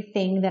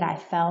everything that I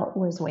felt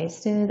was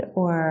wasted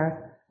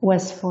or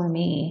was for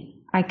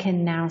me, I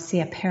can now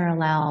see a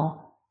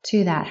parallel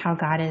to that, how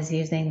God is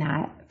using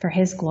that for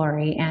His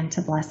glory and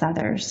to bless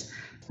others.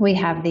 We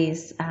have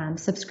these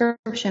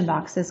subscription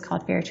boxes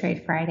called Fair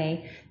Trade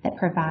Friday that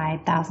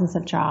provide thousands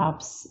of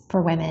jobs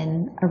for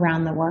women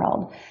around the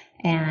world.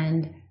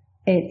 And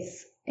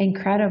it's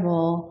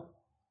incredible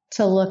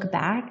to look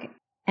back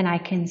and I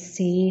can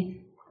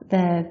see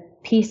the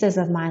pieces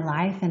of my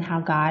life and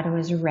how God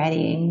was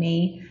readying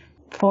me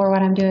for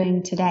what I'm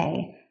doing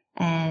today.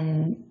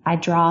 And I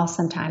draw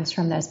sometimes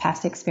from those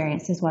past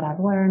experiences, what I've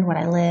learned, what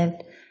I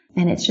lived.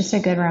 And it's just a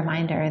good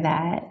reminder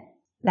that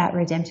that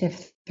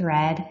redemptive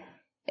thread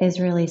is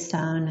really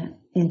sewn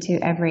into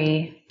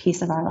every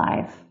piece of our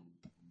life.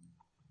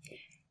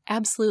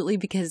 Absolutely,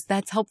 because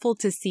that's helpful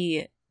to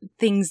see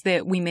things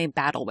that we may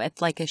battle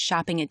with, like a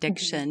shopping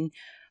addiction,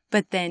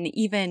 but then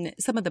even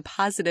some of the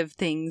positive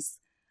things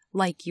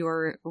like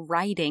your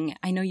writing.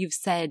 I know you've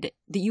said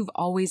that you've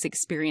always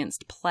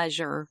experienced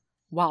pleasure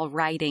while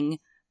writing,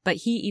 but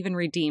He even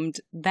redeemed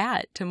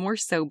that to more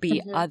so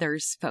be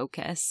others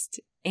focused.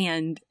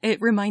 And it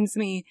reminds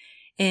me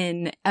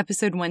in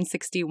episode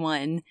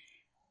 161,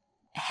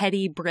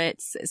 Hetty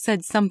Britz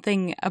said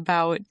something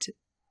about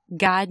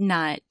God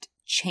not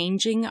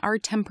changing our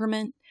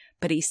temperament,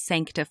 but He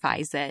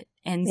sanctifies it.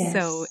 And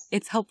so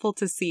it's helpful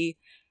to see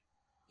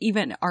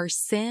even our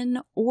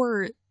sin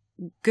or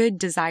good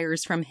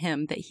desires from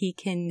Him, that He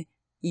can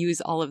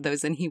use all of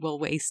those and He will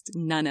waste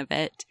none of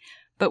it.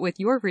 But with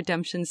your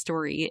redemption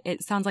story,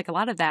 it sounds like a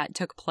lot of that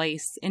took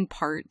place in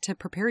part to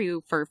prepare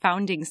you for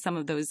founding some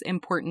of those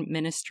important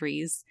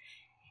ministries.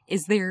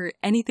 Is there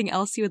anything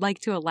else you would like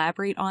to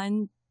elaborate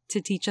on to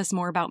teach us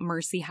more about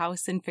Mercy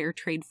House and Fair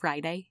Trade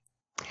Friday?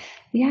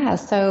 Yeah,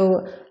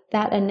 so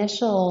that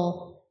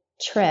initial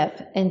trip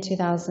in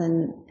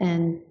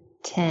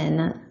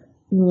 2010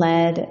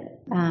 led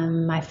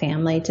my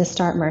family to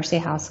start Mercy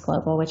House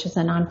Global, which is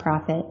a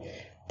nonprofit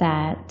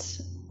that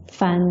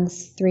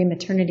funds 3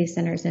 maternity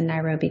centers in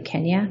Nairobi,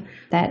 Kenya,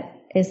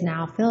 that is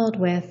now filled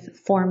with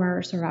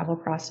former survival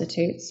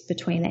prostitutes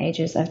between the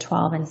ages of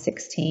 12 and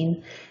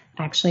 16.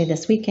 Actually,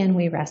 this weekend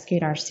we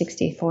rescued our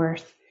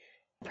 64th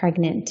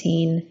pregnant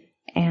teen,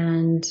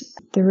 and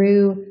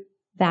through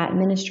that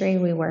ministry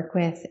we work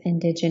with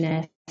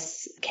Indigenous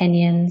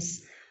Kenyans.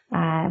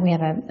 We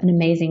have an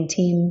amazing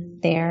team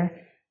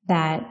there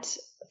that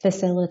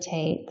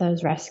facilitate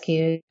those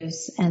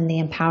rescues and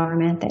the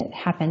empowerment that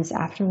happens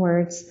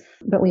afterwards.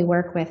 But we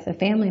work with the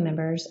family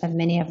members of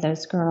many of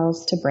those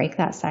girls to break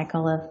that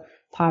cycle of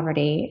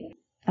poverty.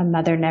 A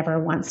mother never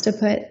wants to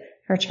put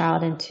her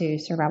child into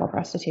survival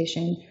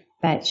prostitution,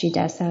 but she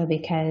does so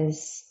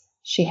because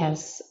she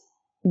has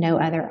no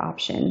other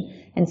option.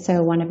 And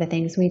so one of the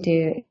things we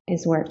do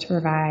is work to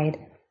provide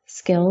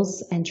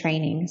skills and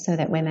training so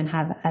that women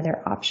have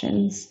other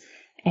options.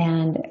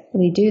 And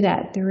we do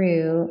that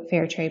through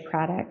fair trade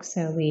products.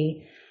 So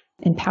we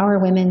empower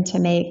women to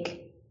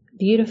make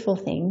beautiful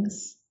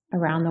things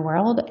around the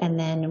world, and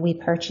then we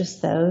purchase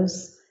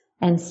those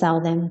and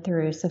sell them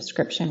through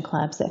subscription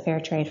clubs at Fair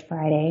Trade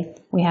Friday.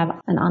 We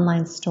have an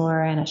online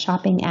store and a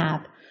shopping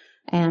app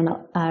and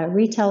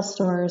retail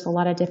stores, a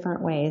lot of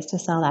different ways to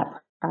sell that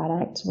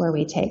product where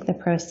we take the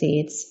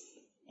proceeds,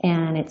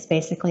 and it's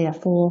basically a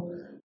full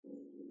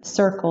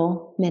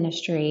circle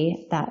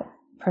ministry that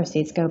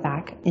proceeds go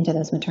back into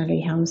those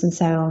maternity homes. And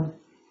so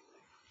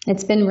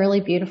it's been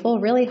really beautiful,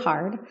 really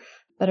hard,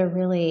 but a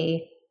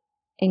really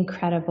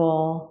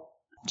incredible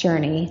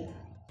journey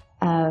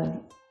of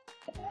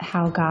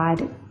how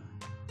God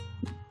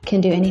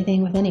can do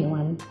anything with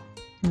anyone.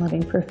 I'm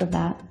living proof of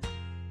that.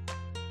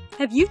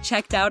 Have you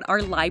checked out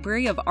our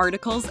library of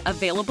articles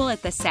available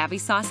at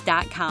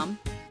thesavvysauce.com?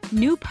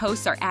 New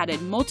posts are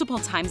added multiple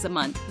times a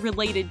month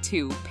related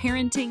to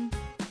parenting,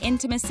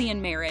 intimacy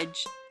and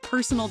marriage,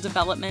 personal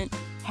development,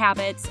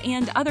 habits,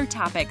 and other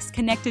topics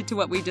connected to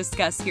what we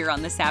discuss here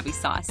on The Savvy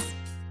Sauce.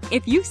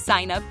 If you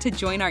sign up to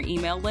join our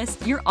email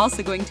list, you're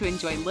also going to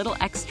enjoy little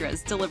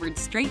extras delivered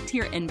straight to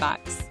your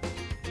inbox.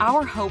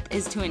 Our hope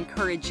is to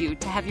encourage you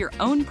to have your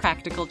own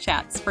practical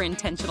chats for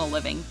intentional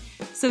living.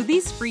 So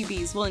these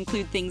freebies will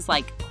include things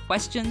like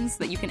questions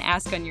that you can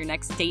ask on your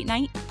next date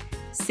night,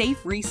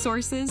 safe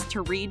resources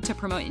to read to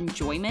promote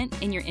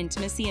enjoyment in your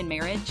intimacy and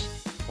marriage,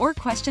 or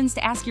questions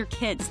to ask your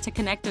kids to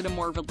connect at a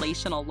more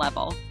relational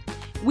level.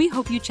 We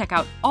hope you check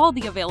out all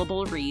the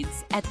available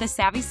reads at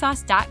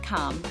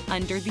thesavvysauce.com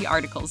under the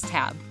Articles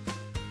tab.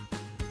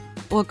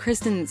 Well,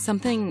 Kristen,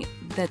 something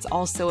that's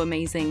also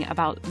amazing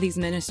about these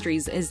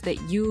ministries is that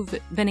you've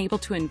been able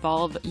to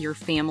involve your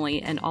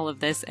family in all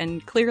of this,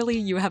 and clearly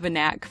you have a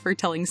knack for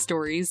telling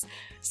stories.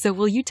 So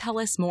will you tell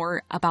us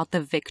more about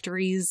the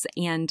victories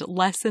and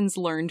lessons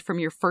learned from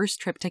your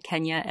first trip to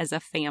Kenya as a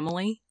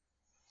family?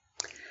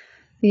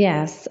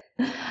 Yes,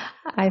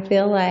 I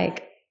feel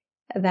like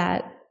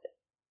that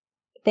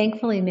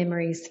thankfully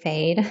memories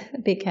fade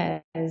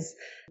because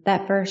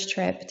that first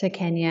trip to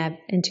Kenya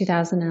in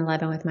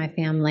 2011 with my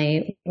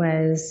family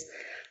was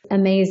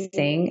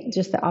amazing,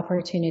 just the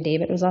opportunity,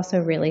 but it was also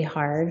really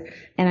hard.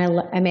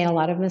 And I made a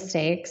lot of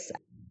mistakes.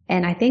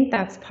 And I think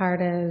that's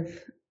part of,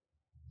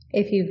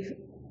 if you've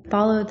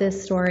followed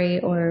this story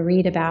or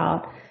read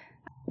about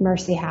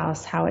Mercy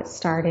House, how it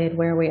started,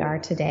 where we are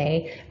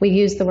today. We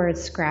use the word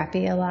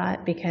scrappy a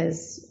lot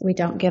because we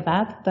don't give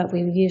up, but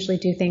we usually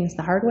do things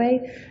the hard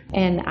way.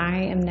 And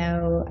I am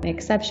no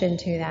exception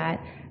to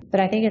that. But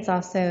I think it's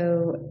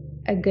also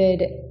a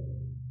good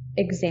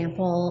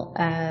example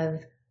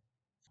of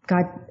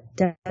God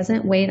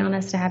doesn't wait on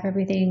us to have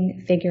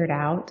everything figured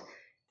out.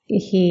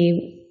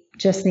 He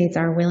just needs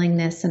our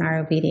willingness and our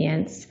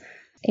obedience.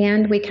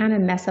 And we kind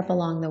of mess up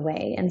along the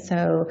way. And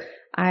so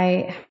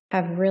I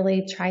have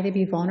really tried to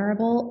be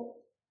vulnerable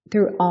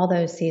through all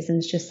those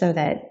seasons, just so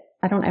that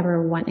I don't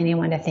ever want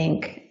anyone to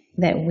think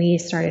that we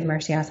started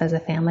Mercy House as a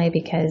family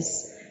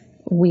because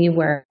we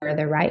were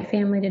the right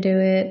family to do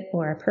it,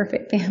 or a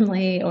perfect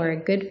family, or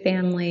a good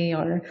family,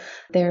 or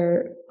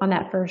on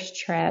that first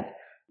trip,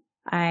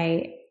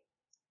 I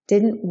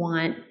didn't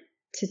want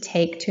to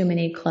take too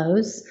many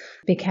clothes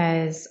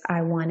because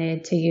I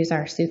wanted to use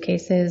our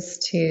suitcases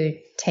to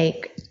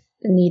take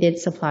needed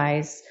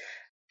supplies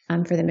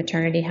for the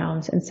maternity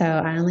homes. And so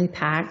I only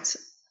packed,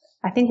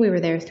 I think we were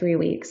there 3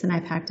 weeks, and I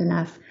packed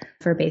enough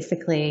for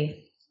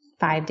basically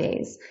 5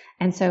 days.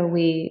 And so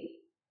we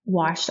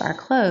washed our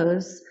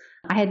clothes.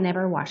 I had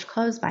never washed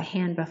clothes by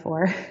hand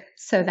before,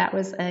 so that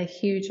was a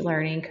huge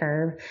learning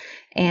curve.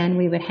 And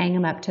we would hang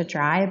them up to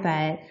dry,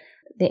 but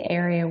the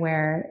area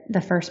where the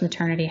first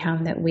maternity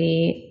home that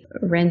we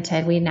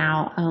rented, we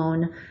now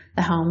own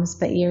the homes,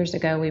 but years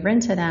ago we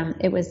rented them.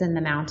 It was in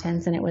the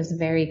mountains and it was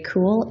very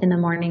cool in the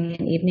morning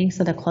and evening,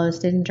 so the clothes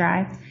didn't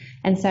dry.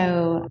 And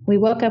so we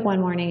woke up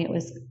one morning, it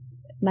was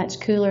much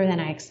cooler than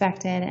I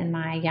expected, and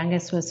my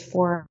youngest was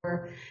 4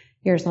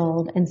 years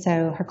old, and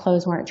so her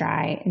clothes weren't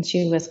dry and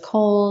she was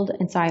cold,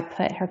 and so I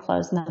put her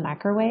clothes in the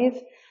microwave,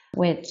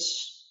 which,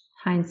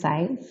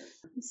 hindsight,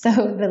 so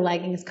the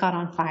leggings caught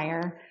on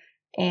fire.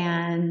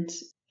 And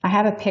I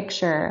have a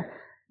picture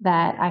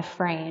that I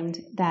framed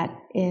that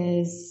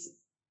is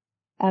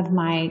of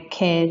my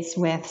kids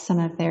with some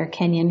of their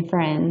Kenyan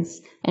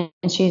friends, and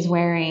she's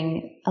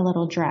wearing a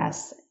little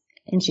dress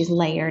and she's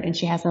layered and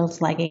she has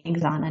those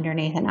leggings on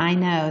underneath, and I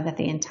know that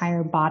the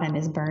entire bottom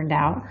is burned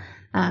out.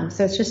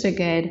 So it's just a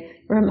good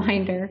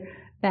reminder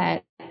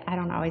that I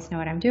don't always know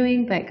what I'm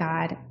doing, but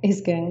God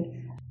is good.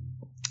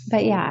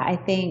 But yeah, I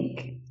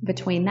think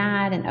between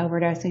that and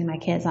overdosing my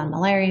kids on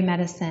malaria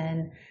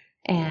medicine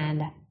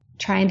and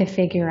trying to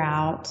figure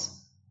out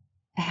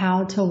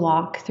how to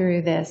walk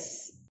through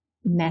this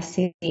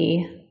messy,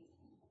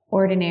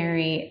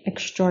 ordinary,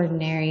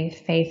 extraordinary,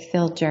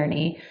 faith-filled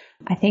journey,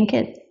 I think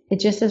it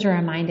just has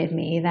reminded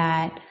me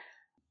that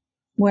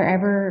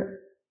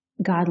wherever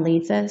God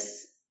leads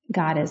us,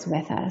 God is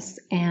with us.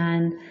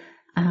 And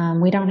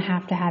we don't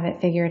have to have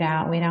it figured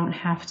out. We don't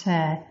have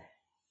to,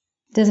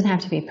 it doesn't have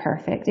to be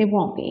perfect. It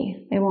won't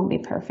be. It won't be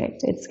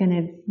perfect. It's going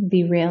to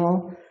be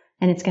real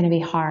and it's going to be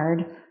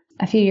hard.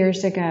 A few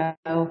years ago,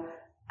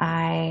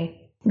 I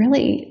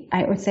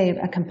would say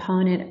a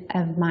component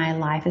of my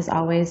life has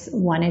always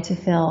wanted to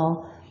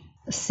feel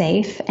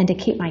safe and to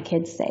keep my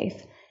kids safe.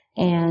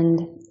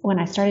 And when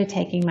I started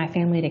taking my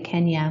family to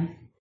Kenya,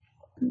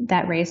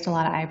 that raised a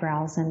lot of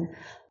eyebrows. And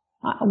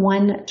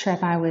one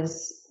trip I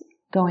was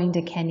going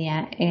to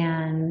Kenya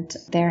and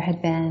there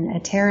had been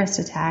a terrorist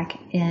attack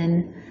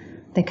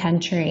in the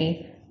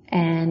country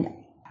and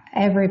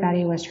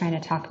everybody was trying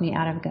to talk me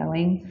out of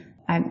going.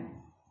 I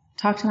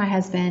talked to my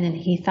husband and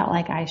he felt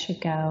like I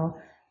should go,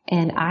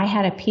 and I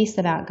had a peace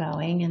about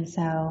going, and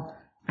so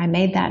I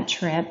made that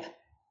trip.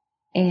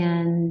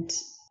 And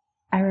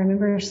I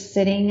remember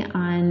sitting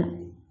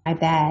on my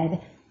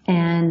bed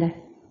and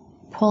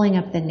pulling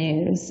up the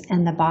news,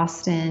 and the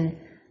Boston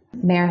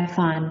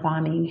Marathon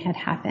bombing had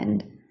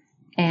happened,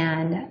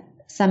 and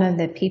some of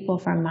the people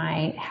from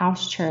my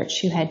house church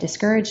who had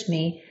discouraged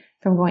me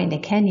from going to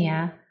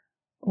Kenya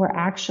were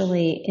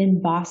actually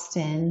in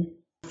Boston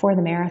for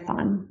the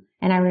marathon.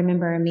 And I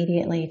remember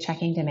immediately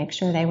checking to make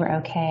sure they were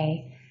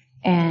okay,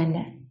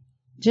 and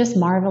just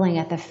marveling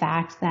at the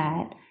fact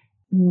that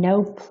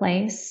no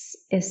place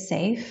is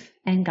safe,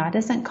 and God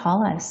doesn't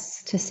call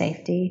us to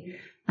safety.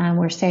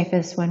 We're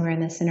safest when we're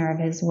in the center of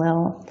His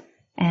will.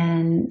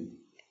 And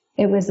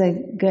it was a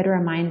good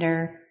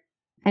reminder.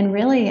 And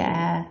really,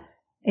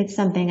 it's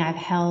something I've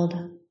held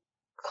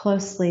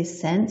closely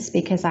since,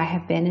 because I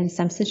have been in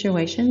some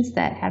situations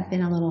that have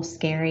been a little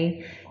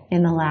scary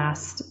in the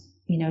last,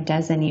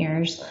 dozen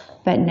years.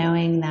 But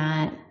knowing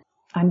that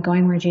I'm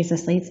going where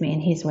Jesus leads me,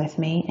 and He's with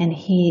me, and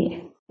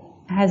He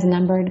has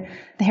numbered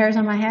the hairs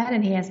on my head,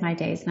 and He has my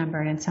days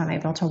numbered. And so I'm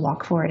able to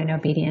walk forward in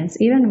obedience,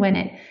 even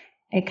when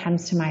it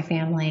comes to my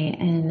family,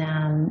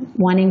 and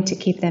wanting to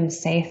keep them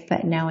safe,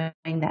 but knowing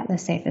that the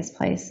safest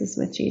place is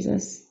with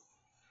Jesus.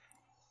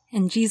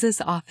 And Jesus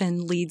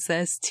often leads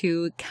us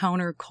to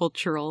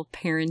countercultural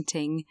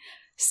parenting.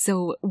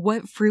 So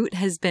what fruit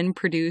has been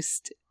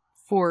produced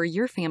for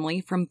your family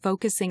from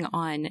focusing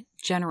on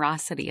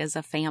generosity as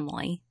a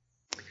family?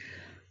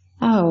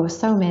 Oh,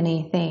 so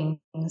many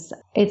things.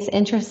 It's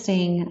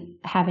interesting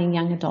having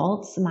young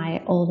adults.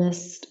 My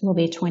oldest will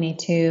be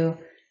 22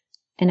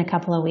 in a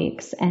couple of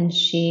weeks, and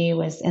she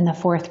was in the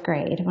 4th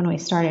grade when we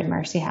started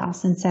Mercy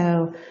House. And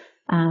so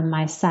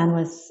my son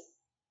was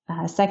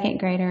a 2nd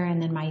grader,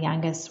 and then my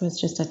youngest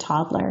was just a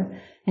toddler.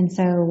 And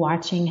so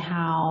watching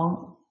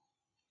how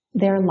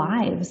their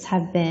lives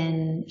have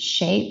been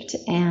shaped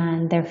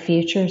and their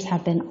futures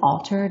have been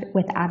altered,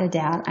 without a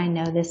doubt, I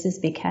know this is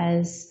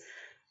because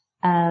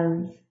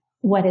of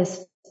what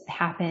has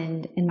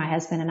happened in my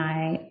husband and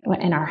I,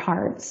 in our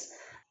hearts.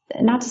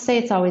 Not to say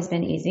it's always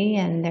been easy,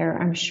 and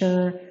I'm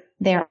sure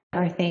there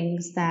are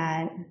things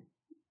that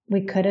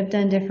we could have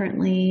done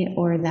differently,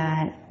 or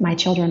that my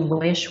children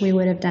wish we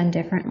would have done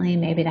differently,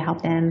 maybe to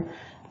help them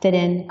fit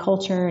in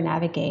culture,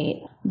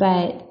 navigate.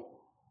 But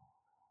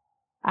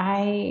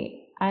I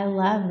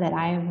love that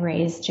I have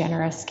raised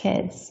generous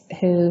kids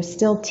who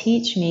still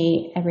teach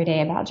me every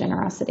day about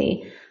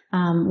generosity.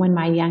 When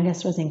my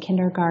youngest was in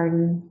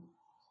kindergarten,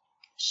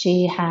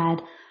 she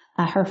had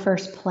her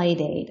first play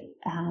date,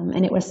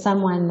 and it was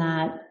someone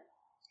that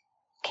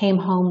came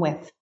home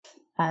with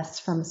us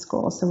from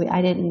school. So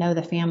I didn't know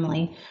the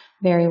family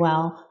very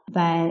well,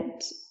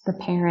 but the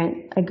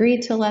parent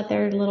agreed to let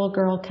their little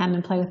girl come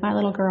and play with my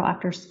little girl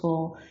after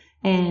school.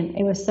 And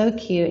it was so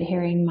cute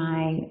hearing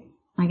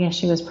I guess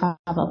she was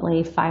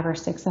probably 5 or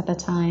 6 at the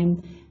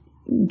time,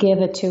 give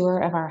a tour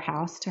of our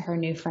house to her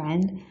new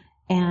friend.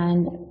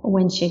 And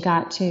when she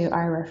got to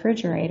our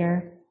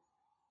refrigerator,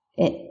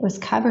 it was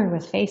covered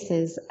with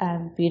faces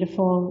of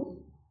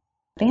beautiful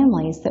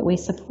families that we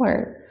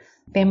support,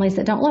 families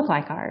that don't look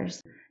like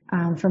ours,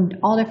 from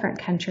all different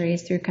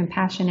countries, through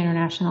Compassion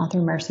International,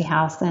 through Mercy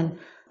House. And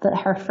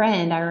her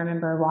friend, I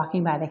remember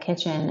walking by the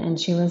kitchen, and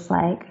she was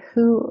like,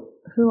 who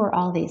are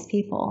all these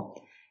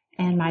people?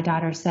 And my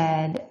daughter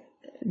said,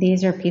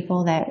 these are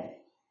people that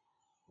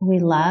we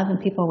love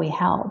and people we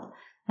help.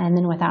 And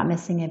then, without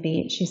missing a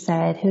beat, she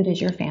said, who does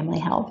your family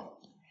help?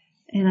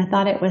 And I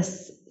thought it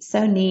was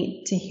so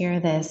neat to hear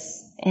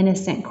this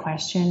innocent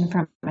question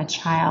from a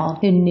child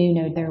who knew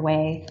no other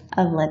way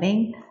of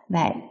living,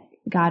 that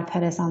God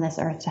put us on this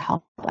earth to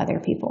help other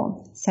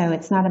people. So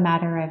it's not a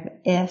matter of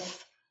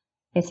if,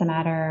 it's a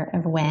matter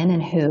of when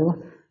and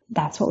who.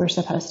 That's what we're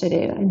supposed to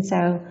do. And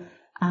so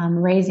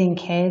raising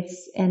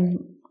kids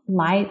in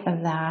light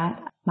of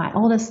that, my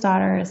oldest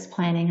daughter is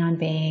planning on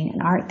being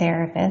an art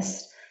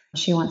therapist.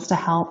 She wants to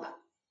help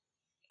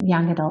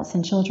young adults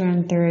and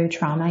children through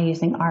trauma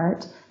using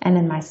art. And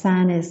then my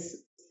son is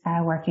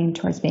working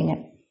towards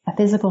being a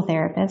physical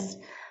therapist.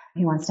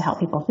 He wants to help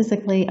people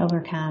physically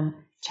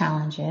overcome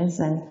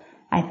challenges. And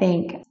I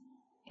think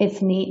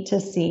it's neat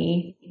to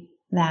see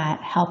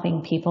that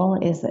helping people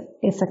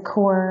is a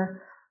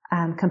core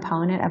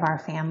component of our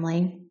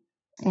family.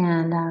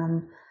 And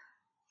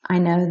I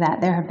know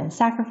that there have been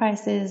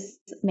sacrifices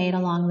made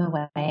along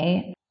the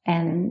way,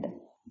 and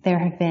there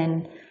have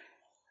been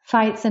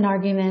fights and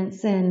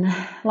arguments and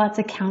lots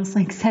of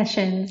counseling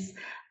sessions,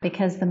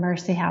 because the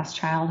Mercy House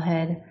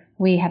childhood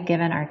we have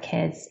given our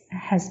kids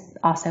has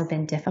also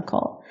been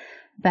difficult.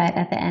 But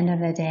at the end of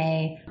the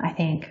day, I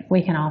think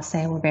we can all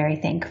say we're very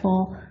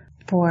thankful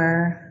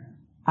for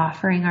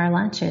offering our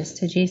lunches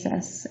to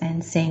Jesus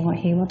and seeing what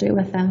He will do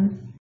with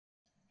them.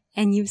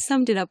 And you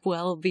summed it up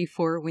well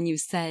before when you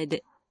said,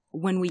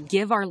 when we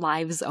give our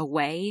lives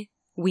away,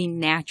 we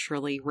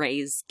naturally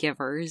raise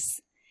givers.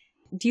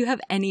 Do you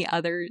have any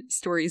other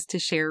stories to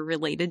share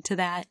related to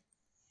that?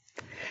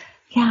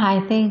 Yeah, I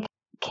think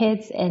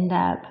kids end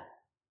up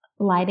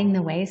lighting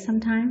the way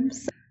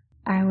sometimes.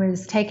 I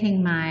was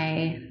taking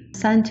my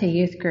son to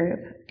youth group,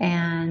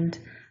 and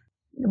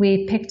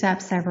we picked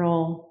up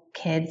several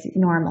kids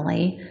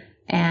normally,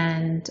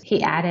 and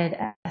he added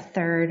a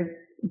third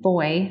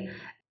boy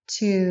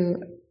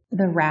to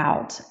the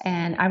route.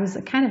 And I was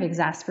kind of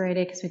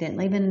exasperated because we didn't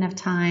leave in enough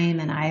time,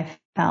 and I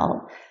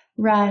felt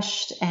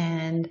rushed.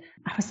 And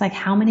I was like,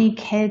 how many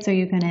kids are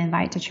you going to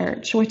invite to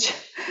church? Which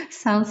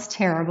sounds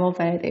terrible,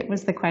 but it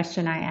was the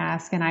question I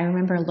asked. And I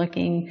remember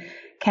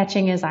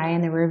catching his eye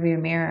in the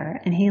rearview mirror,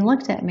 and he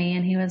looked at me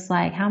and he was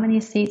like, how many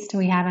seats do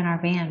we have in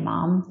our van,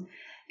 Mom?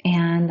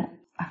 And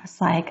I was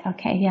like,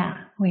 okay, yeah,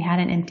 we had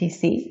an empty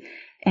seat.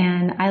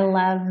 And I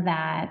love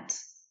that,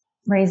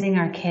 raising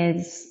our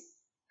kids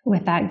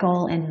with that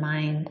goal in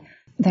mind,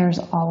 there's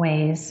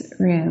always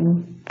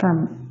room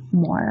for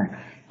more.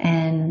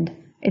 And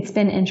it's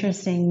been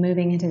interesting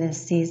moving into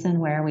this season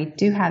where we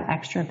do have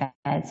extra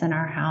beds in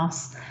our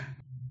house.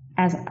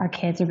 As our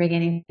kids are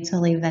beginning to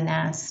leave the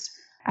nest,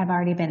 I've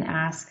already been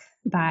asked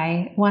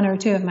by one or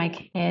two of my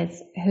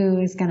kids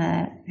who's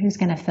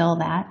gonna fill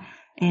that.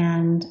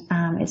 And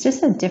it's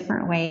just a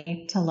different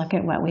way to look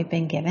at what we've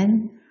been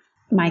given.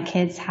 My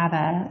kids have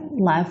a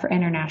love for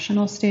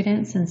international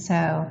students, and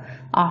so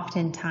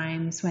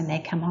oftentimes when they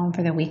come home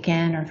for the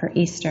weekend or for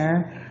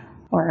Easter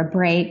or a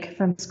break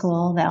from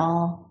school,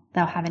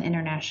 they'll have an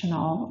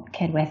international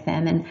kid with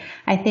them. And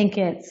I think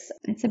it's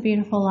a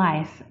beautiful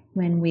life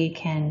when we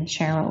can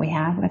share what we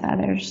have with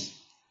others.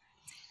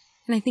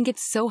 And I think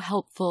it's so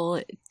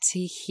helpful to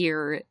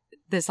hear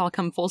this all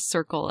come full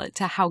circle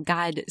to how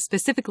God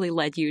specifically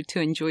led you to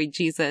enjoy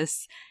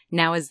Jesus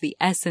now as the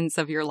essence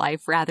of your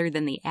life rather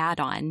than the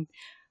add-on.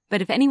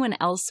 But if anyone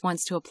else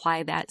wants to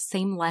apply that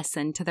same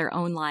lesson to their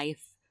own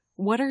life,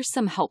 what are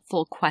some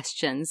helpful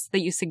questions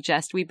that you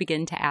suggest we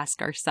begin to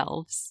ask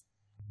ourselves?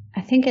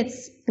 I think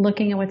it's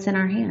looking at what's in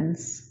our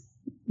hands.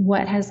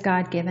 What has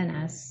God given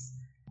us?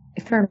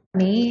 For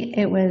me,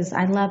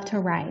 I love to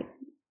write.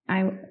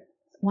 I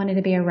wanted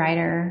to be a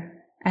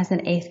writer as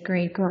an 8th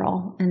grade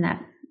girl, and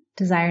that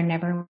desire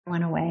never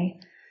went away.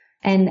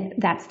 And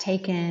that's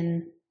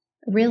taken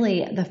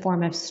really the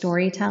form of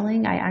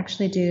storytelling. I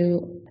actually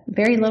do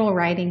very little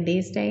writing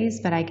these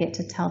days, but I get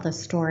to tell the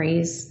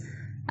stories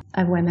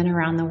of women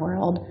around the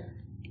world.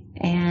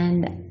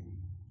 And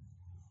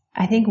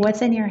I think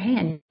what's in your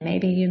hand,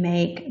 maybe you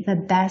make the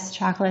best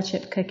chocolate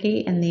chip cookie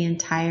in the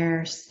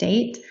entire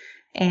state,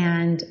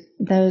 and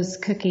those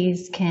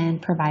cookies can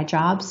provide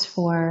jobs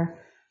for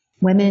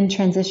women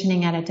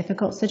transitioning out of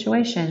difficult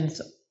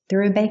situations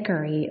through a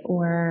bakery,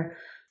 or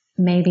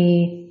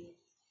maybe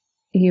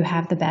you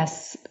have the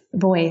best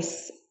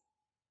voice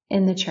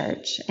in the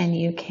church and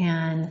you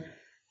can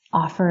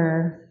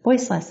offer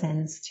voice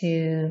lessons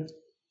to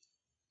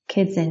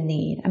kids in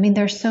need. I mean,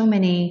 there's so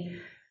many.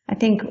 I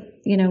think,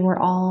 we're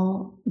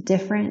all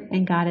different,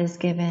 and God has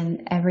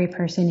given every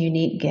person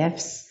unique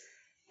gifts.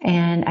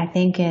 And I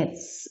think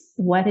it's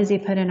what has He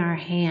put in our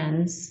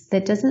hands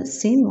that doesn't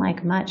seem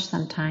like much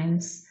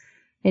sometimes.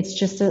 It's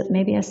just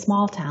maybe a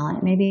small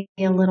talent, maybe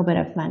a little bit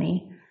of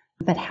money.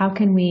 But how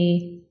can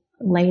we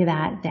lay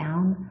that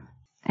down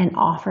and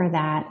offer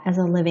that as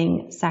a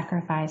living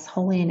sacrifice,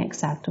 holy and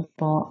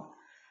acceptable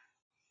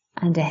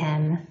unto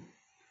Him?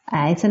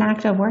 It's an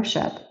act of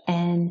worship.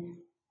 And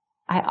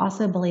I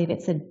also believe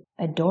it's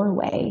a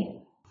doorway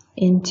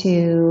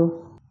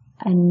into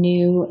a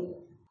new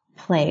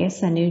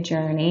place, a new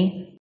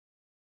journey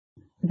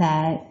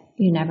that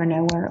you never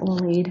know where it will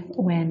lead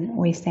when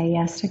we say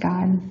yes to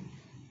God.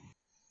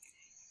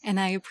 And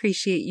I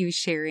appreciate you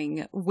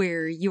sharing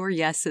where your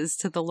yeses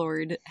to the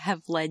Lord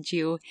have led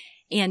you.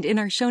 And in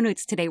our show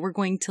notes today, we're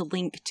going to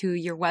link to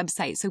your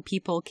website so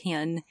people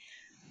can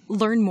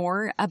learn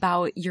more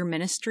about your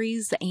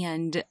ministries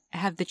and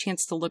have the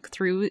chance to look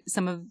through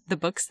some of the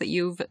books that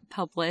you've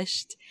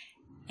published.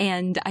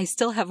 And I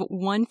still have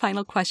one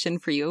final question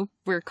for you.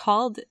 We're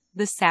called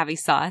the Savvy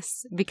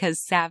Sauce because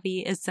savvy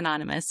is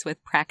synonymous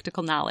with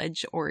practical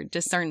knowledge or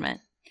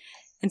discernment.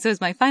 And so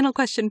as my final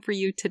question for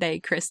you today,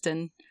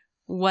 Kristen,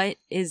 what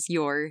is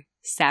your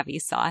savvy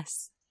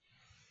sauce?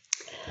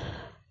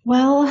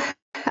 Well,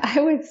 I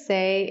would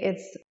say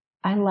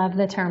I love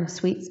the term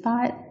sweet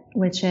spot,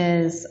 which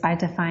is, I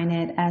define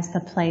it as the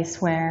place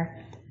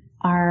where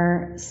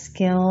our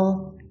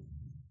skill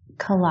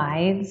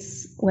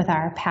collides with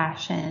our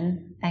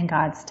passion and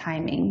God's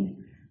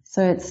timing.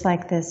 So it's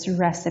like this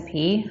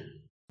recipe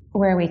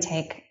where we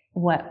take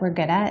what we're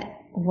good at,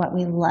 what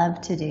we love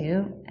to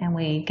do, and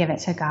we give it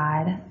to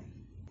God.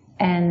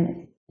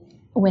 And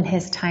when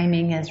His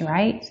timing is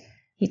right,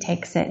 He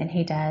takes it and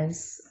He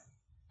does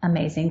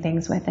amazing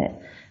things with it.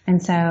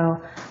 And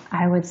so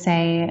I would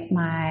say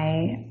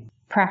my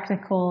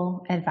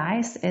practical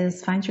advice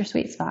is find your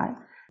sweet spot.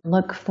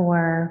 Look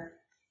for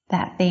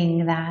that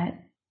thing that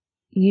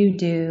you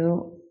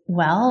do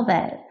well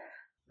that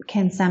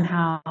can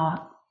somehow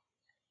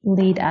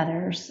lead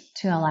others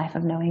to a life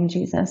of knowing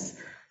Jesus.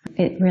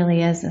 It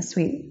really is a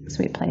sweet,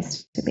 sweet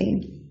place to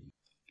be.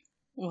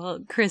 Well,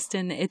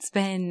 Kristen, it's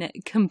been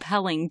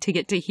compelling to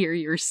get to hear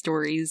your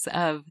stories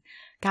of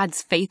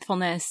God's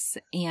faithfulness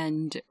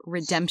and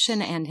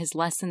redemption and His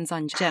lessons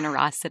on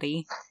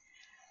generosity.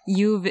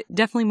 You've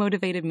definitely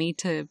motivated me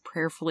to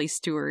prayerfully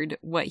steward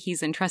what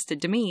He's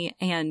entrusted to me,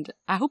 and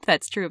I hope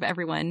that's true of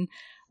everyone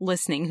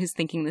listening who's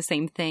thinking the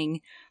same thing.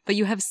 But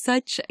you have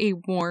such a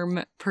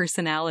warm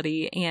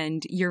personality,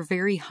 and you're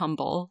very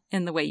humble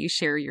in the way you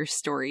share your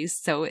stories.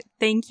 So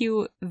thank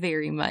you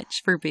very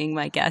much for being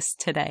my guest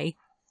today.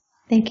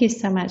 Thank you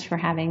so much for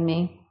having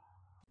me.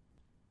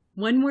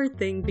 One more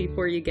thing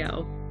before you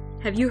go.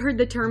 Have you heard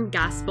the term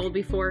gospel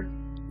before?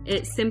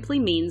 It simply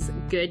means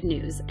good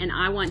news, and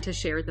I want to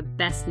share the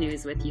best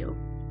news with you.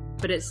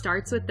 But it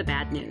starts with the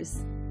bad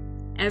news.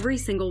 Every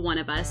single one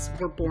of us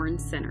were born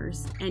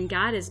sinners, and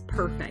God is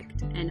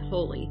perfect and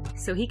holy,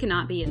 so He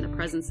cannot be in the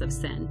presence of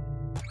sin.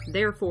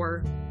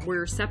 Therefore,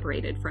 we're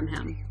separated from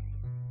him.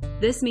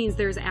 This means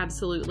there's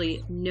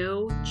absolutely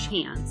no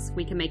chance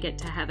we can make it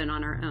to heaven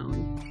on our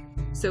own.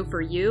 So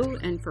for you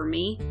and for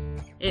me,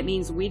 it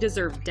means we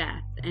deserve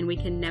death and we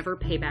can never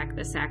pay back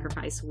the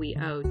sacrifice we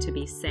owe to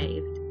be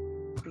saved.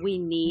 We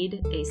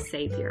need a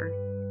Savior.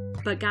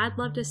 But God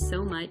loved us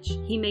so much,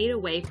 He made a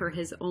way for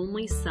His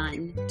only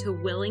Son to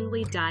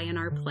willingly die in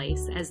our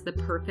place as the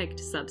perfect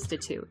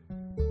substitute.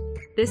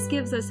 This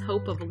gives us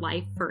hope of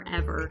life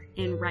forever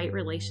in right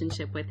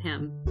relationship with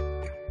Him.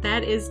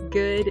 That is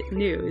good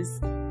news.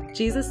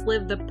 Jesus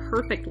lived the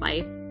perfect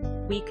life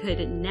we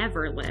could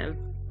never live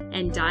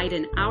and died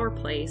in our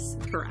place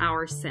for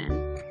our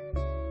sin.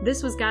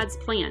 This was God's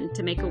plan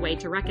to make a way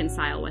to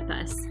reconcile with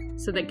us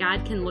so that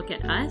God can look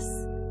at us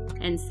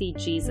and see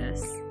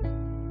Jesus.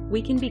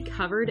 We can be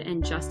covered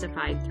and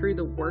justified through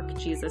the work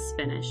Jesus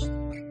finished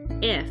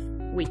if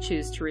we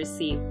choose to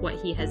receive what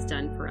He has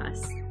done for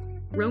us.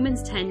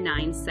 Romans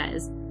 10:9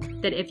 says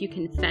that if you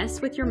confess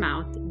with your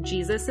mouth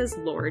Jesus is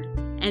Lord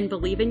and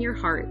believe in your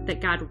heart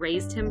that God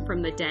raised Him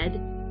from the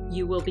dead,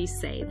 you will be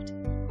saved.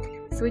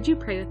 So would you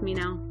pray with me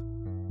now?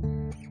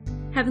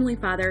 Heavenly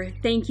Father,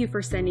 thank you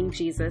for sending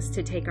Jesus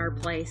to take our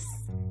place.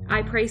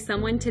 I pray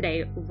someone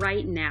today,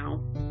 right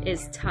now,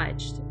 is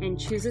touched and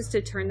chooses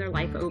to turn their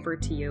life over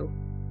to you.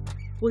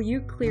 Will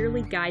you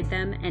clearly guide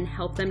them and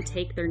help them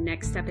take their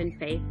next step in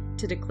faith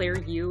to declare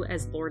you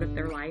as Lord of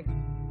their life?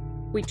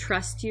 We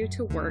trust you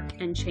to work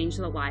and change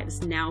the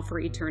lives now for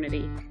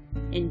eternity.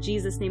 In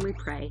Jesus' name we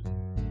pray.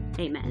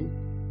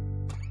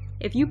 Amen.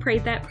 If you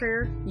prayed that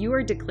prayer, you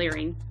are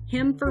declaring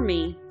Him for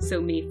me, so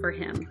me for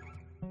Him.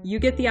 You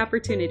get the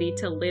opportunity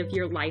to live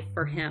your life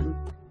for Him.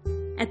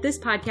 At this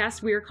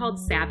podcast, we are called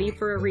Savvy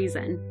for a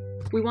reason.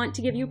 We want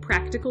to give you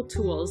practical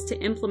tools to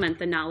implement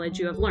the knowledge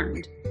you have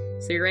learned.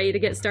 So you ready to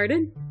get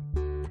started?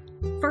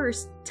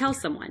 First, tell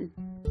someone.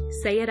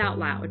 Say it out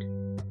loud.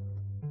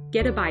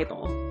 Get a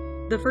Bible.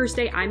 The first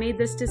day I made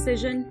this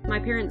decision, my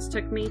parents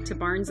took me to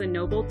Barnes &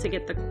 Noble to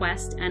get the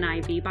Quest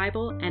NIV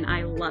Bible, and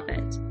I love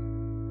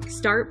it.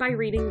 Start by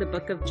reading the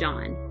book of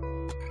John.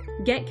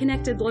 Get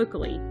connected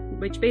locally,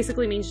 which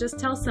basically means just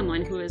tell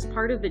someone who is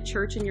part of the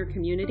church in your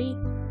community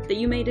that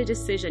you made a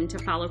decision to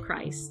follow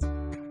Christ.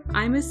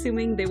 I'm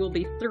assuming they will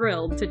be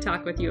thrilled to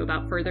talk with you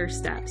about further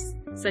steps,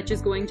 such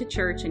as going to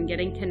church and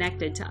getting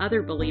connected to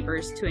other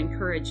believers to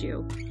encourage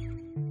you.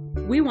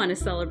 We want to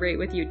celebrate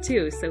with you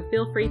too, so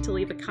feel free to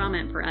leave a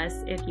comment for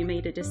us if you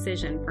made a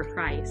decision for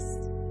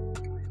Christ.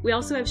 We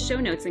also have show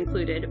notes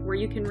included where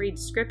you can read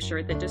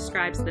scripture that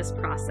describes this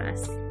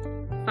process.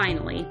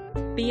 Finally,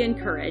 be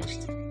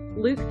encouraged.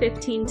 Luke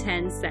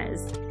 15:10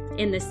 says,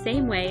 "In the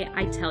same way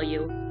I tell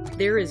you,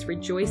 there is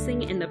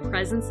rejoicing in the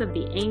presence of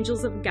the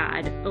angels of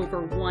God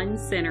over one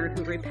sinner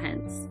who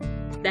repents."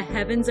 The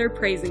heavens are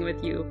praising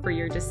with you for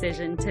your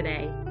decision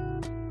today.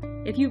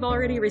 If you've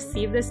already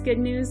received this good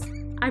news,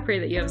 I pray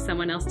that you have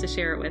someone else to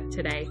share it with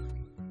today.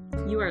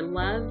 You are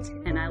loved,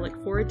 and I look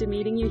forward to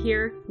meeting you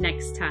here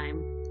next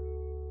time.